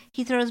flowers,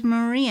 he throws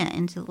Maria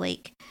into the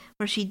lake,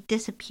 where she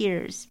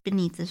disappears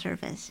beneath the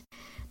surface.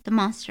 The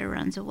monster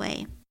runs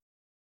away.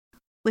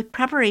 With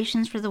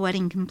preparations for the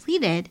wedding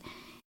completed,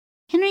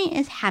 Henry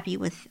is happy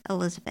with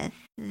Elizabeth.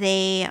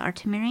 They are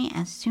to marry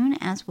as soon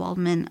as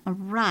Waldman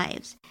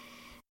arrives.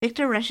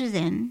 Victor rushes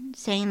in,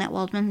 saying that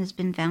Waldman has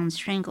been found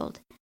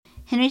strangled.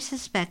 Henry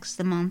suspects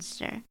the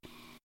monster.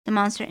 The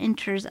monster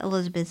enters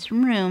Elizabeth's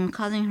room,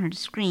 causing her to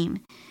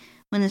scream.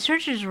 When the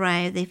searchers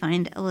arrive, they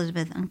find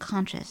Elizabeth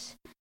unconscious.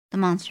 The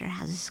monster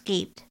has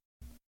escaped.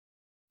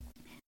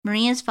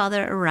 Maria's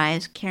father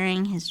arrives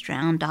carrying his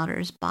drowned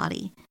daughter's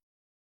body.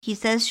 He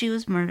says she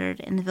was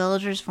murdered, and the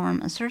villagers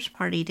form a search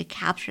party to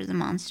capture the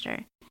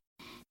monster.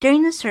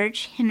 During the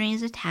search, Henry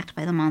is attacked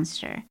by the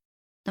monster.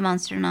 The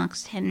monster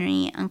knocks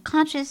Henry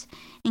unconscious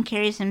and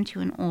carries him to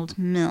an old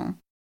mill.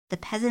 The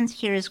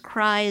peasants hear his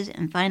cries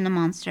and find the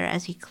monster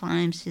as he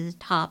climbs to the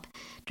top,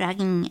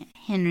 dragging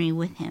Henry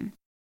with him.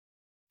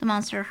 The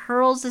monster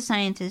hurls the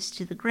scientist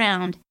to the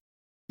ground.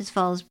 His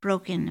fall is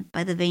broken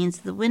by the vanes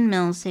of the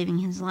windmill, saving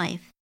his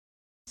life.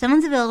 Some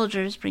of the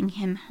villagers bring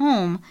him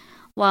home,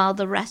 while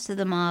the rest of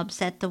the mob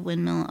set the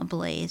windmill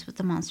ablaze with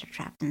the monster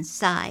trapped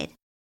inside.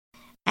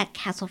 At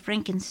Castle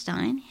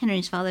Frankenstein,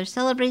 Henry's father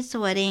celebrates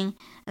the wedding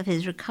of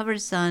his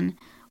recovered son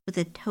with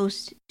a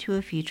toast to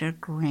a future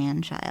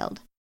grandchild.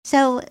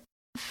 So,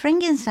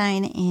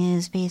 Frankenstein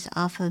is based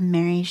off of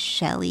Mary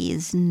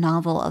Shelley's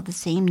novel of the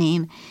same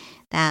name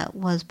that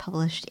was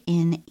published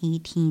in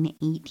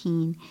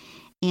 1818.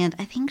 And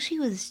I think she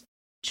was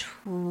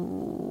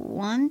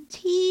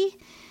 20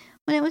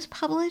 when it was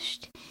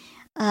published.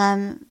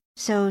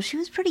 So she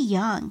was pretty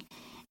young.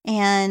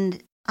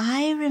 And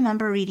I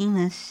remember reading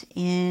this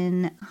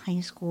in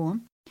high school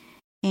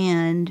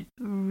and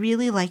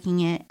really liking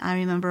it. I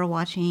remember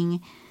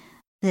watching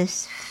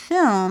this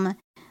film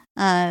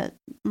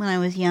when I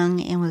was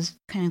young and was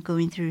kind of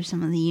going through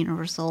some of the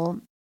Universal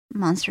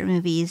monster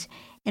movies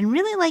and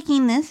really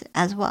liking this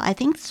as well. I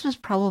think this was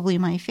probably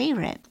my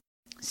favorite.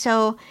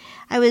 So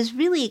I was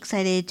really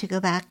excited to go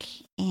back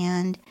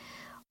and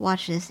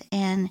watch this.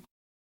 And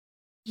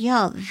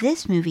y'all,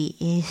 this movie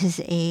is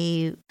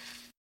a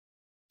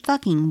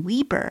fucking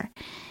weeper.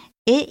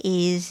 It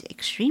is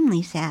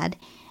extremely sad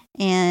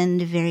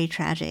and very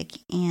tragic.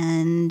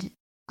 And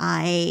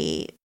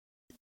I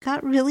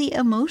got really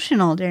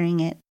emotional during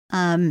it.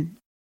 I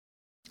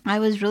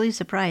was really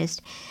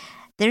surprised.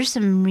 There's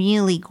some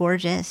really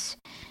gorgeous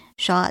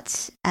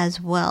shots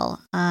as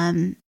well,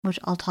 which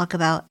I'll talk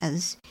about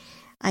as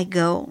I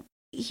go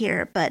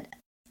here. But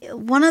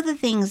one of the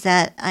things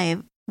that I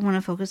want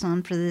to focus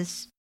on for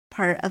this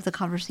part of the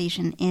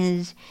conversation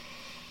is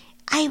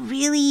I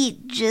really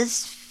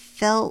just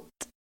felt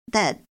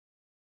that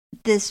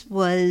this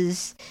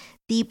was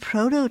the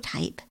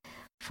prototype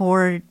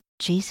for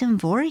Jason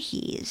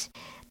Voorhees.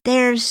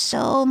 There's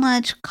so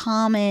much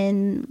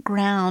common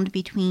ground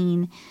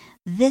between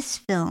this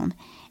film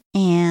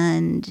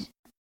and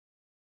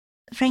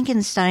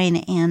Frankenstein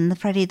and the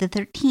Friday the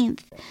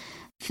 13th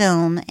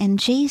film and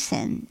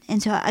Jason.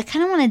 And so I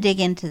kind of want to dig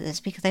into this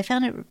because I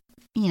found it,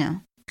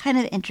 kind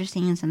of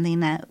interesting and something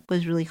that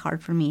was really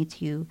hard for me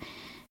to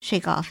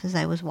shake off as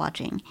I was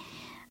watching.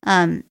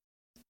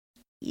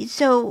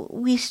 So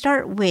we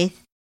start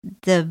with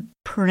the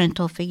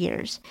parental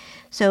figures.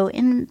 So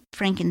in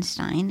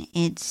Frankenstein,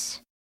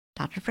 it's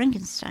Dr.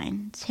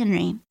 Frankenstein. It's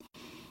Henry.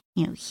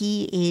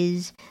 He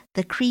is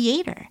the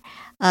creator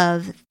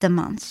of the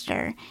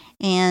monster.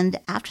 And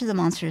after the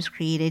monster is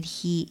created,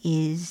 he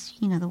is,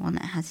 the one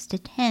that has to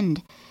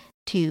tend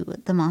to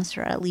the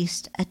monster, or at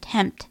least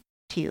attempt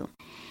to.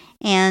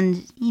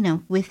 And,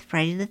 with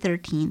Friday the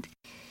 13th,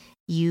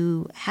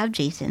 you have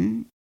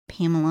Jason.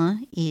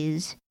 Pamela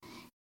is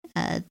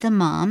the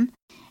mom.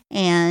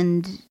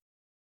 And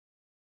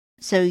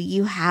so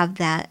you have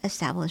that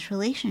established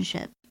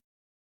relationship.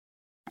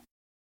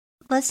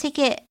 Let's take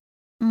it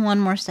one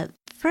more step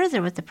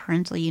further with the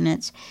parental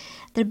units.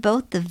 They're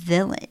both the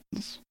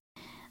villains.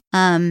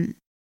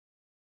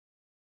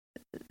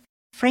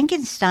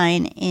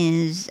 Frankenstein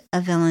is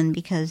a villain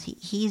because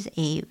he's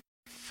a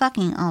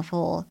fucking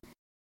awful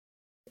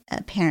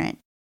parent,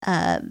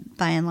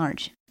 by and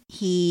large.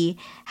 He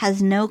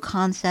has no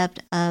concept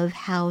of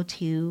how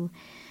to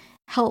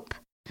help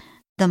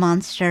the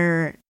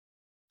monster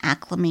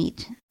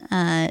acclimate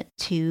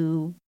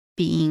to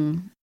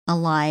being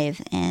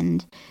alive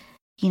and,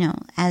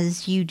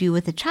 as you do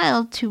with a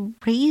child, to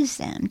raise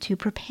them, to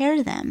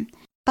prepare them.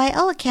 By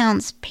all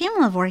accounts,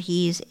 Pamela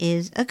Voorhees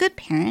is a good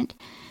parent.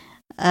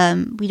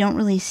 We don't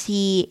really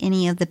see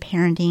any of the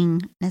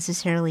parenting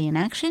necessarily in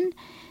action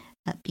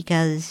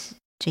because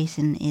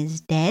Jason is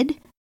dead,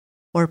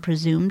 or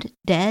presumed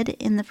dead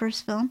in the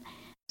first film.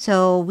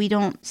 So we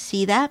don't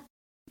see that.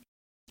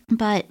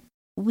 But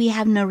we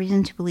have no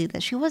reason to believe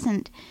that she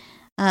wasn't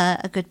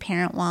a good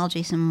parent while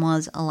Jason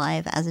was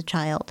alive as a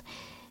child.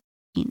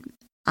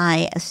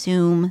 I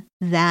assume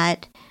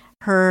that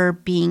her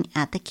being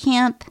at the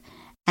camp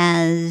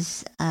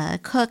as a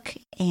cook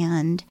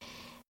and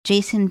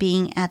Jason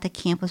being at the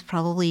camp was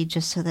probably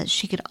just so that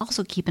she could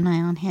also keep an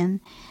eye on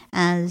him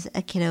as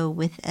a kiddo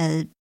with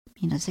a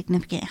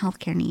significant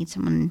healthcare needs,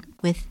 someone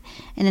with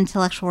an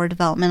intellectual or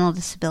developmental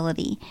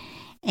disability.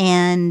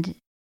 And,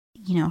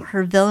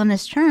 her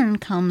villainous turn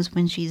comes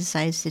when she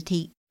decides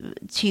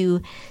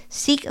to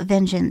seek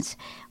vengeance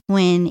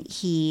when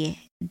he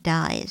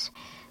dies.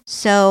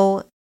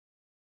 So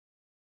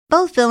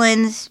both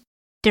villains,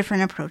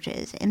 different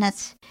approaches. And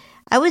that's,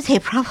 I would say,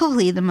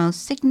 probably the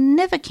most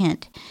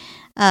significant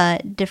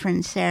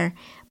difference there.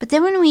 But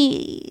then when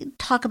we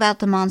talk about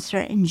the monster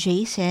and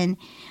Jason,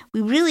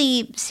 we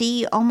really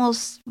see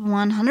almost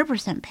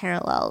 100%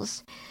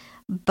 parallels.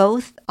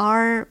 Both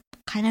are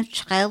kind of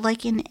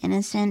childlike and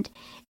innocent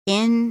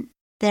in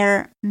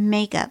their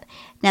makeup.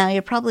 Now,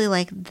 you're probably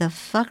like, the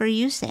fuck are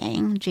you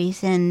saying?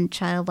 Jason,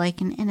 childlike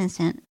and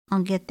innocent.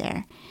 I'll get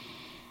there.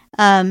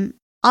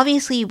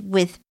 Obviously,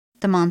 with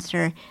the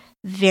monster,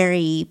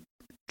 very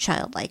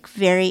childlike,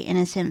 very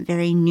innocent,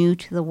 very new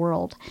to the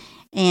world.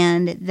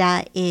 And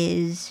that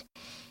is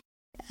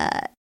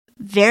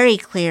very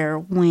clear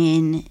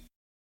when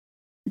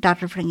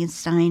Dr.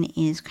 Frankenstein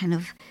is kind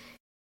of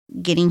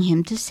getting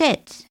him to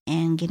sit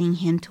and getting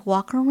him to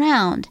walk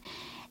around.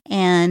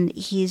 And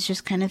he's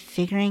just kind of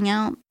figuring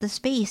out the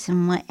space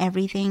and what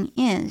everything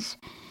is.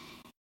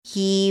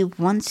 He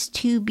wants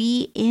to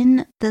be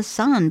in the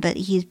sun, but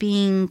he's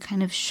being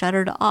kind of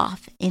shuttered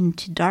off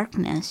into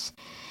darkness.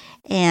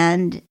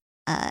 And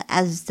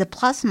as the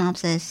plot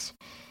synopsis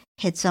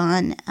hits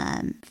on,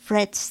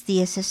 Fritz,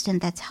 the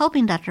assistant that's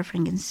helping Dr.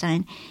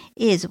 Frankenstein,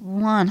 is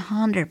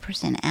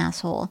 100%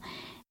 asshole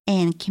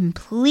and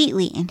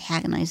completely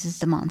antagonizes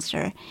the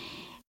monster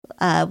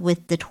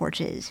with the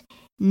torches.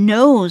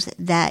 Knows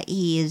that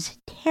he is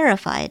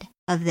terrified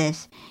of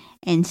this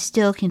and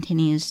still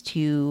continues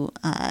to,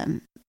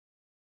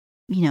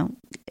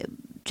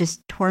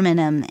 just torment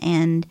him.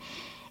 And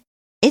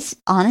it's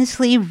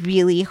honestly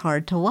really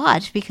hard to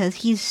watch because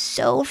he's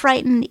so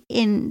frightened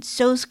and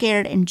so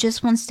scared and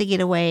just wants to get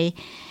away.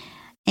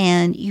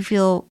 And you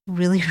feel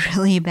really,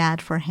 really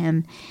bad for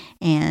him.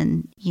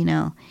 And,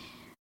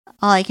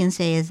 all I can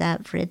say is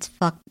that Fritz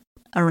fucked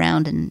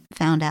around and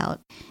found out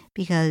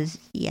because,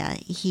 yeah,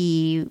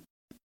 he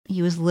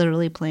was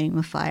literally playing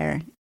with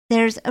fire.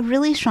 There's a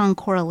really strong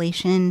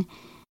correlation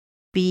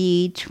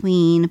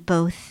between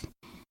both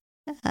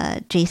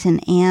Jason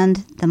and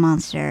the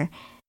monster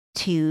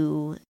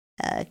to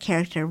a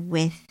character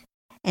with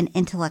an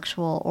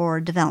intellectual or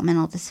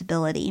developmental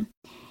disability.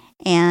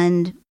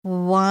 And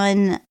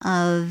one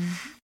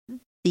of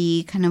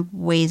the kind of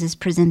ways it's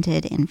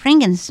presented in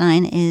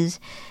Frankenstein is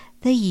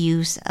the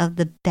use of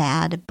the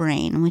bad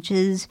brain, which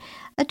is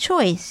a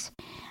choice.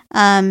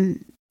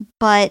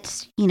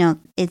 But,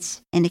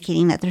 it's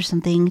indicating that there's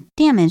something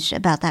damaged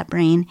about that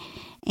brain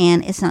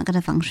and it's not going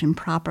to function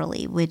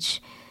properly,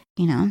 which,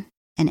 an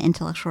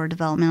intellectual or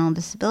developmental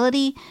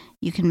disability,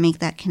 you can make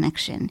that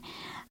connection.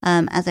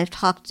 As I've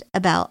talked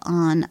about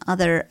on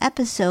other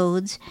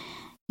episodes,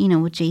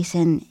 with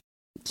Jason,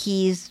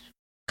 he's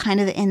kind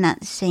of in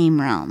that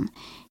same realm.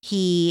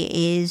 He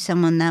is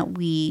someone that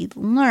we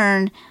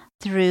learn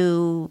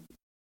through,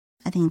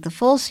 I think, the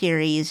full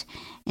series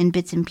in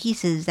bits and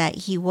pieces, that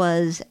he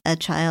was a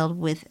child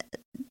with,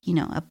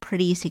 a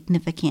pretty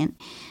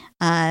significant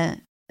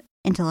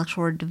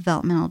intellectual or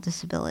developmental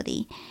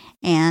disability,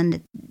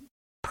 and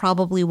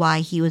probably why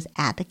he was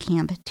at the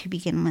camp to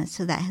begin with,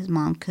 so that his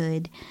mom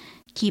could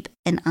keep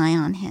an eye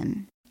on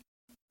him.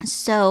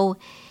 So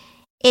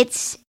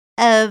it's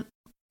a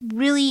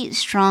really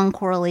strong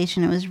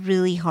correlation. It was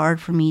really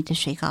hard for me to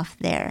shake off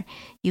there.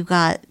 You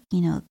got,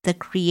 the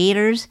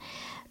creators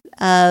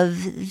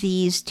of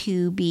these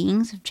two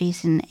beings, of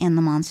Jason and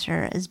the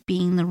monster, as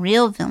being the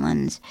real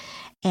villains,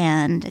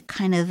 and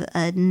kind of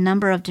a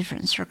number of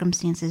different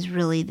circumstances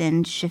really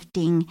then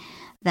shifting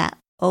that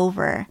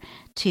over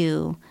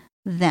to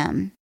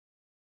them.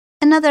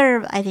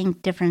 Another, I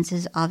think, difference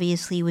is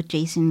obviously with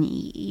Jason,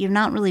 you're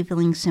not really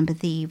feeling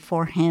sympathy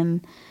for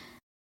him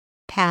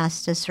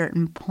past a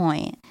certain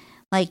point.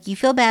 Like, you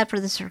feel bad for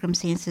the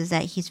circumstances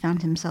that he's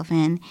found himself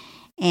in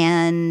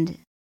and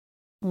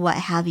what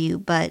have you,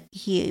 but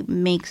he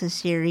makes a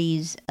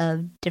series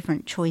of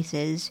different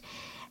choices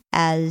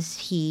as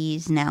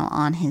he's now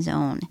on his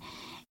own.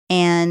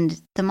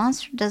 And the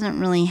monster doesn't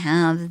really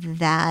have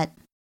that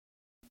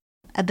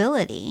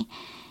ability.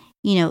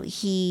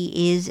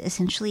 He's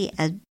essentially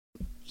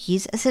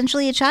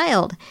a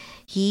child.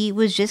 He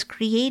was just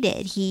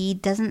created. He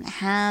doesn't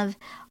have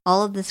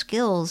all of the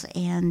skills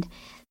and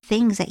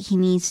things that he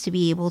needs to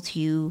be able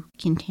to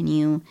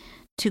continue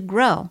to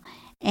grow.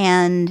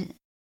 And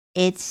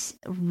it's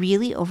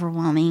really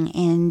overwhelming,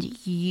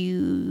 and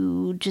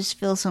you just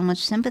feel so much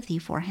sympathy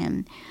for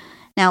him.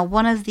 Now,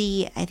 one of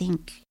the, I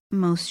think,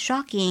 most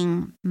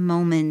shocking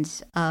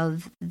moments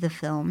of the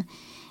film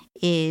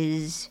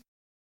is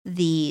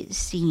the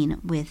scene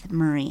with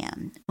Maria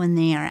when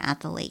they are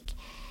at the lake.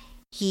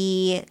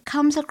 He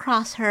comes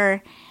across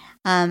her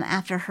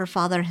after her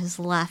father has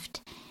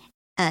left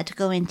to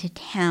go into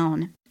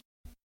town,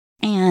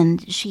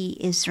 and she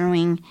is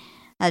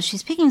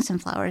she's picking some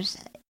flowers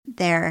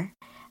there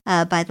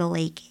by the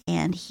lake,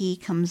 and he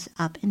comes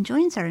up and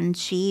joins her, and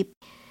she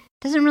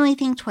doesn't really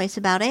think twice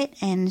about it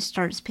and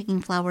starts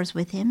picking flowers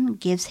with him,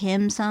 gives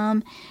him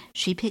some,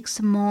 she picks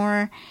some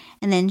more,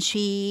 and then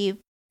she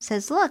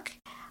says, "Look,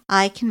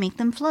 I can make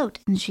them float,"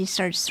 and she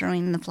starts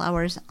throwing the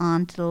flowers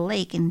onto the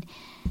lake, and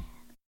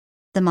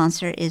the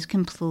monster is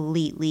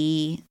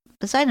completely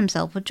beside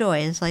himself with joy.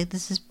 It's like,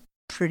 this is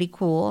pretty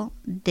cool,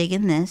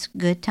 digging this,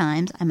 good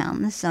times, I'm out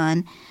in the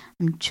sun,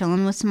 I'm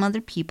chilling with some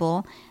other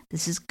people,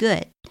 this is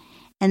good.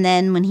 And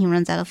then when he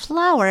runs out of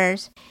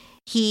flowers,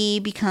 he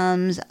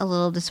becomes a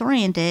little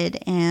disoriented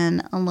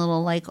and a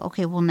little like,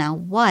 okay, well, now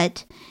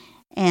what?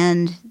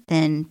 And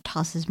then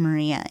tosses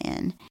Maria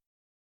in.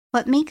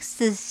 What makes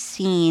this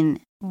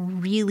scene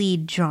really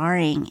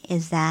jarring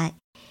is that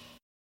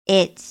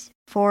it's,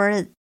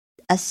 for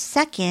a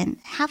second,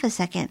 half a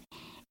second,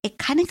 it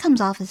kind of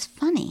comes off as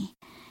funny.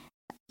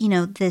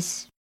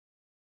 This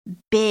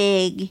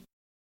big,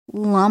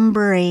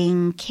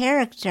 lumbering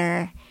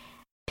character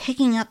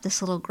picking up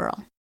this little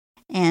girl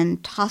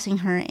and tossing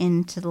her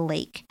into the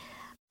lake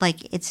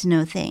like it's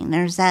no thing.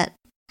 There's that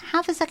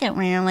half a second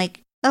where you're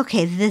like,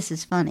 okay, this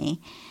is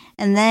funny.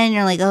 And then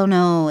you're like, oh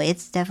no,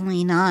 it's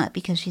definitely not,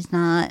 because she's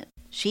not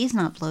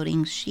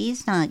floating.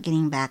 She's not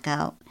getting back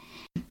out.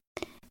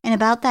 And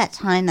about that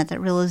time that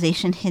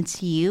realization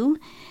hits you,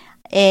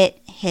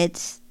 it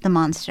hits the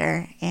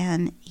monster,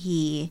 and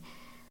he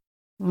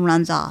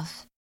runs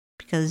off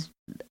because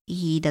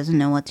he doesn't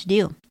know what to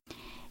do.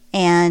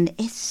 And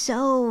it's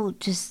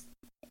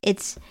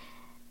it's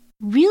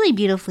really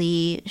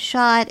beautifully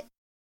shot,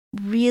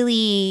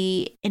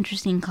 really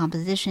interesting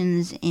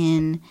compositions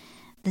in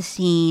the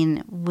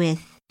scene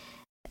with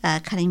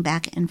cutting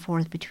back and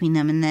forth between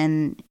them, and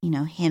then,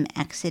 him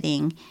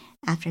exiting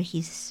after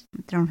he's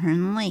thrown her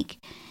in the lake.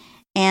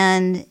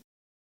 And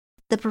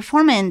the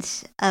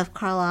performance of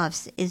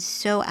Karloff's is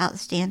so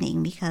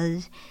outstanding,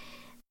 because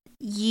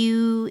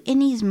you, in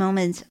these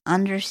moments,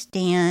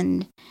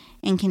 understand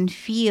and can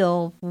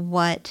feel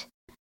what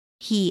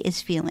he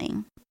is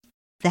feeling.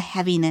 The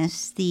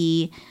heaviness,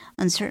 the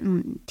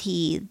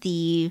uncertainty,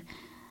 the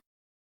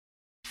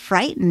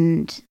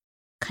frightened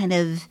kind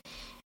of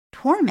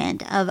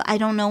torment of, I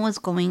don't know what's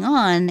going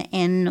on,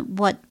 and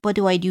what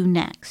do I do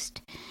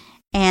next?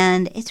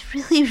 And it's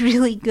really,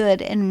 really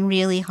good and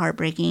really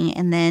heartbreaking.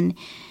 And then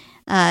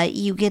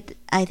you get,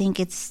 I think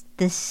it's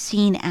this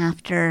scene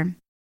after,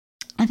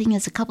 I think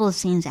it's a couple of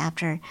scenes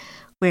after,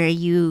 where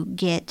you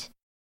get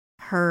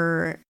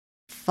her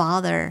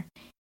father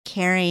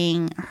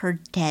carrying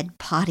her dead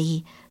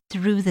body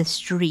through the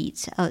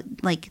streets,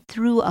 like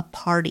through a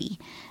party.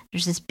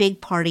 There's this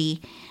big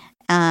party,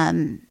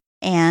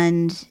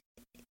 and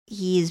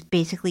he's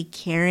basically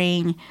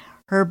carrying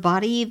her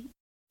body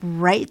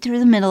right through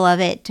the middle of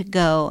it to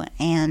go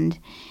and,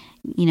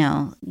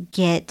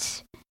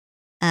 get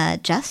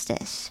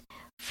justice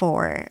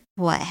for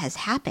what has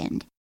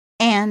happened.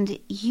 And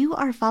you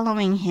are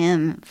following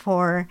him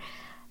for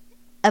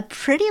a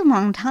pretty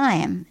long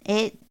time.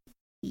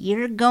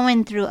 You're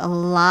going through a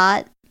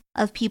lot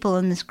of people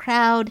in this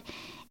crowd.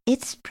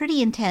 It's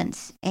pretty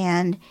intense,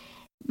 and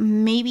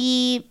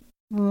maybe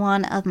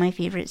one of my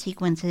favorite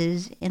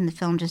sequences in the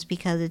film, just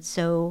because it's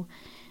so,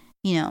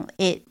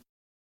 it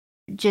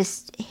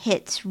just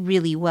hits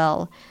really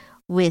well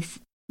with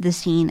the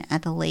scene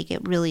at the lake.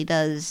 It really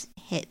does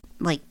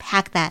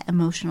pack that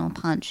emotional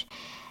punch.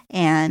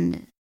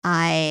 And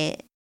I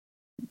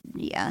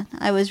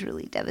was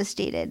really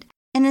devastated.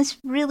 And this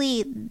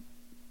really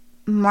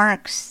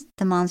marks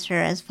the monster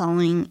as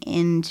falling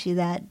into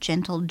that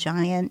gentle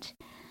giant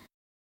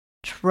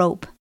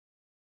trope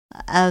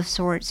of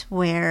sorts,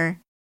 where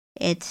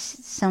it's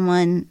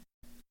someone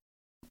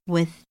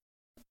with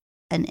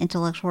an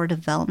intellectual or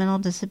developmental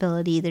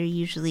disability. They're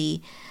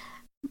usually,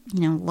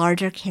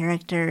 larger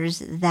characters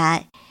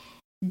that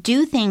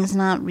do things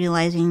not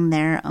realizing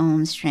their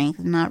own strength,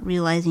 not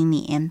realizing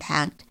the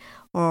impact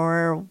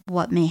or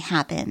what may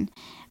happen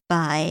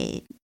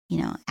by,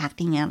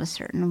 acting out a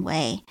certain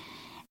way.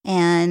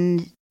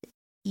 And,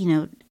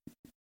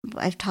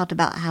 I've talked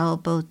about how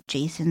both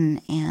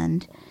Jason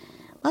and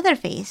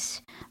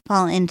Leatherface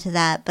fall into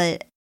that,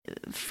 but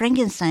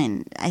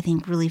Frankenstein, I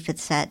think, really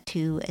fits that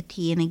to a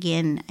T, and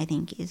again, I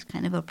think is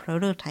kind of a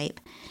prototype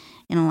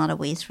in a lot of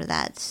ways for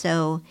that.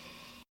 So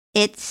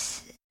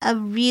it's a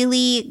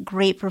really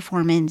great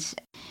performance.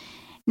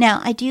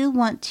 Now, I do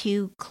want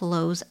to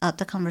close up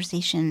the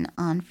conversation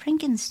on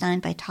Frankenstein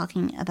by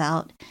talking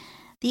about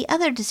the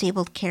other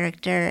disabled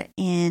character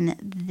in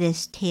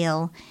this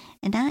tale,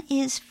 and that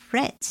is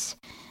Fritz,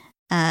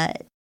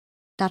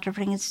 Dr.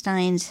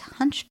 Frankenstein's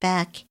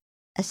hunchback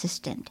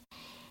assistant.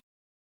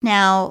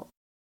 Now,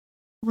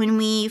 when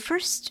we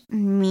first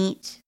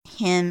meet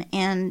him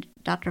and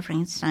Dr.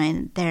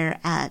 Frankenstein, they're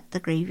at the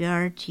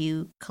graveyard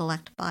to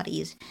collect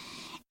bodies.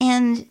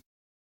 And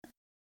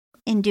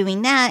in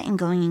doing that and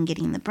going and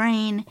getting the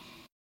brain,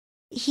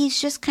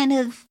 he's just kind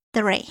of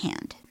the right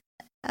hand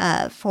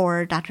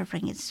for Dr.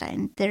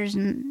 Frankenstein.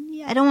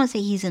 I don't want to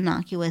say he's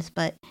innocuous,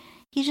 but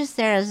he's just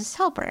there as his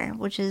helper,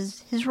 which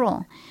is his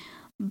role.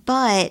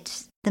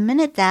 But the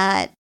minute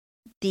that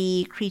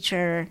the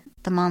creature,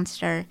 the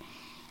monster,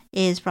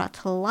 is brought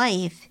to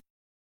life,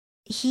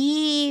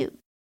 he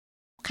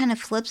kind of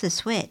flips a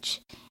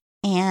switch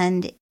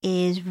and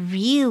is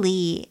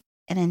really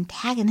an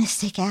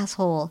antagonistic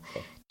asshole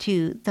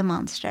to the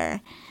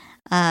monster.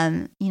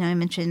 I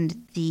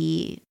mentioned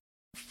the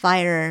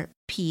fire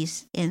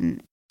piece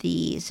in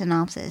the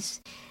synopsis.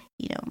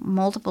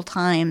 Multiple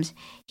times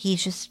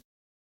he's just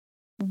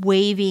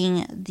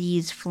waving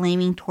these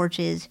flaming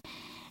torches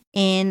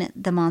in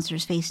the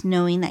monster's face,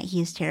 knowing that he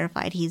is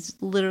terrified. He's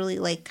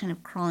literally kind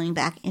of crawling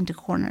back into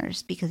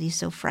corners because he's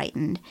so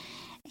frightened.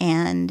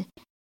 And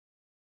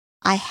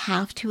I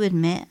have to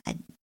admit, I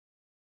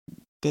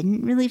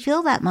didn't really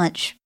feel that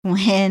much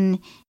when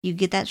you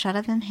get that shot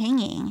of him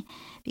hanging,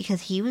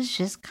 because he was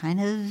just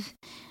kind of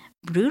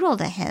brutal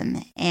to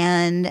him.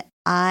 And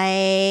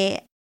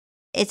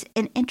it's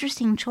an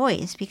interesting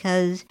choice,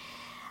 because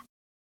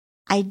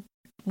I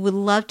would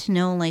love to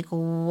know,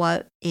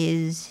 what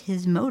is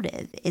his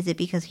motive? Is it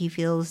because he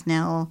feels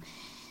now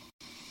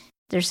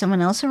there's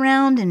someone else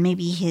around and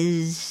maybe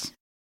his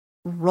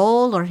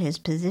role or his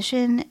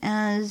position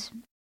as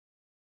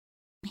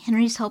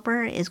Henry's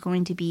helper is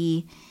going to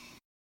be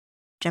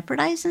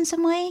jeopardized in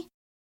some way?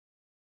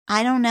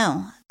 I don't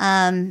know.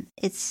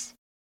 It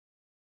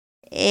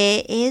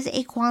is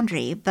a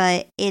quandary,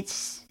 but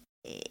it's,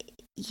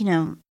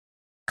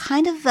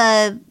 kind of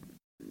a,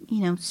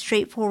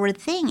 straightforward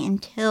thing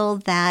until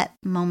that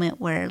moment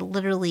where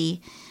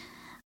literally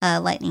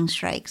lightning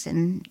strikes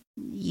and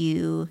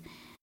you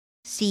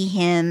see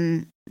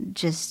him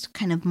just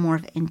kind of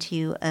morph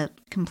into a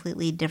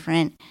completely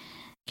different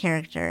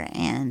character.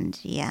 And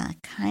yeah,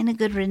 kind of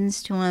good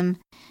riddance to him.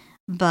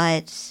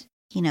 But,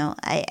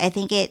 I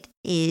think it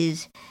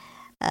is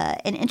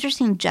an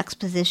interesting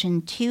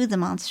juxtaposition to the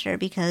monster,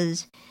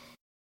 because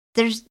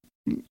there's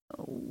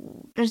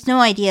no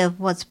idea of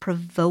what's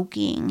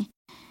provoking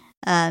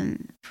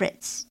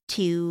Fritz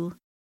to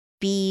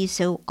be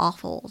so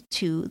awful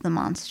to the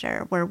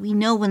monster, where we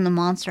know when the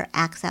monster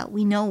acts out,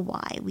 we know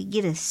why. We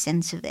get a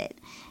sense of it.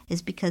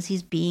 Is because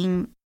he's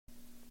being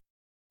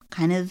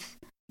kind of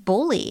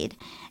bullied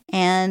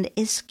and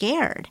is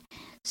scared.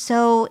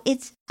 So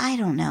I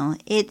don't know.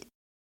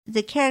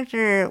 The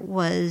character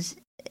was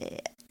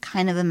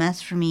kind of a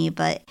mess for me,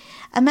 but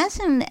a mess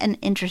in an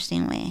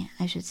interesting way,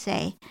 I should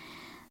say.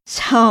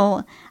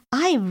 So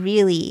I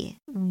really,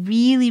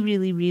 really,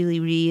 really, really,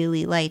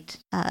 really liked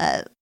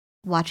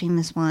watching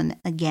this one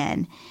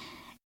again.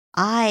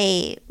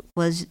 I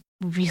was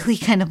really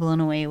kind of blown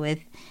away with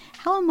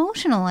how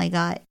emotional I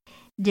got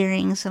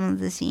during some of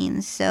the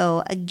scenes.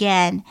 So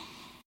again,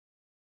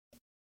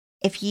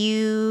 if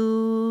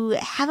you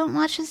haven't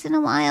watched this in a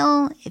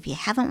while, if you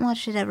haven't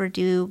watched it ever,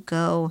 do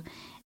go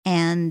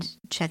and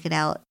check it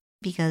out,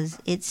 because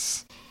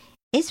it's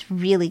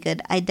really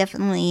good. I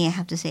definitely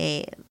have to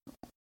say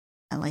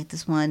I like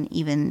this one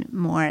even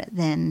more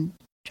than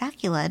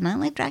Dracula, and I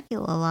like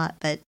Dracula a lot,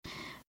 but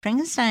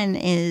Frankenstein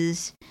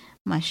is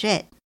my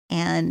shit.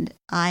 and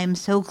I'm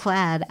so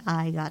glad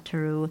I got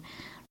to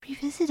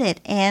revisit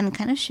it and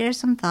kind of share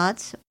some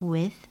thoughts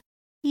with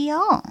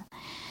y'all.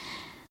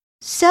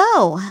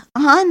 So,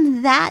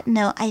 on that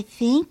note, I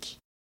think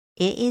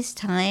it is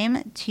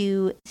time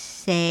to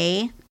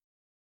say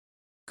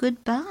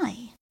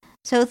goodbye.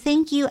 So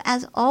thank you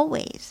as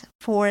always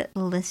for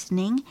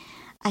listening.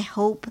 I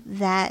hope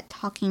that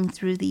talking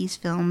through these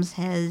films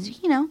has,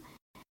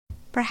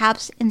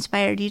 perhaps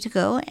inspired you to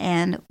go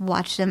and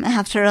watch them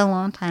after a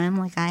long time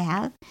like I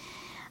have.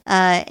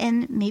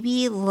 And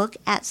maybe look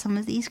at some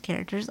of these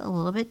characters a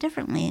little bit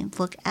differently.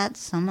 Look at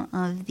some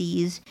of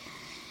these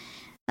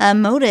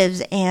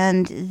motives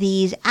and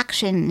these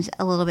actions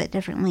a little bit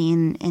differently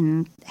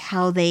in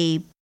how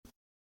they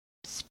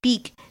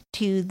speak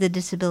to the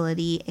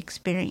disability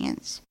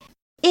experience.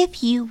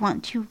 If you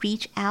want to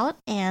reach out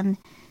and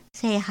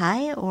say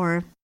hi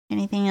or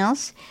anything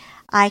else,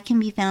 I can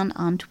be found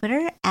on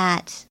Twitter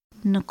at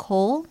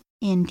Nicole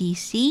in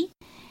DC,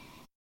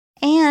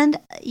 and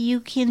you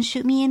can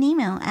shoot me an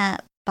email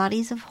at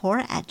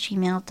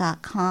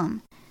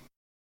bodiesofhorror@gmail.com.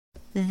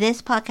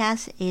 This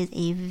podcast is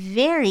a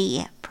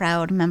very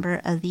proud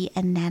member of the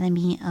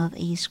Anatomy of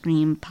a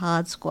Scream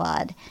Pod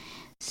Squad.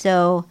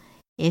 So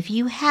if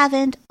you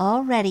haven't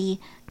already,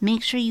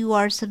 make sure you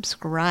are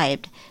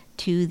subscribed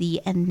to the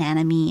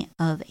Anatomy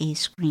of a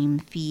Scream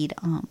feed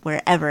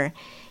wherever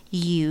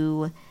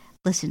you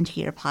listen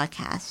to your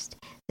podcast.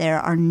 There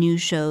are new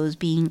shows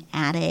being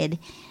added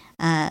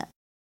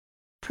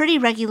pretty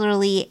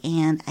regularly,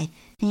 and I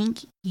think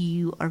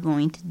you are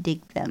going to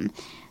dig them.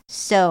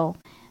 So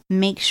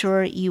make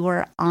sure you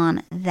are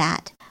on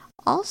that.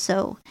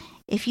 Also,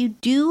 if you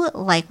do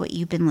like what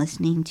you've been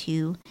listening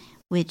to,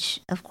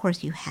 which of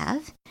course you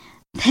have,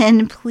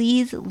 then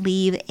please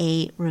leave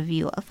a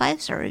review, a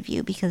 5-star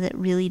review, because it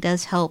really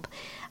does help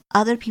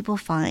other people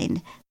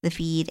find the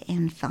feed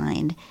and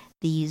find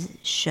these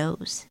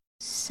shows.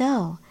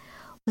 So,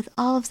 with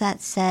all of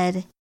that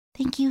said,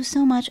 thank you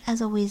so much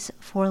as always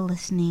for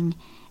listening,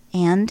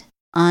 and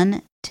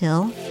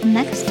until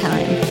next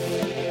time.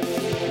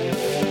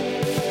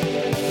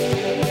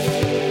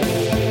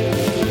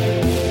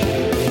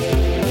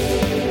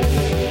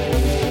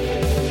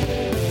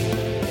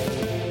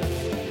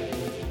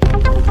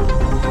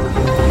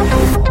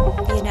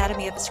 The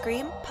Anatomy of a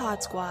Scream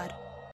Pod Squad.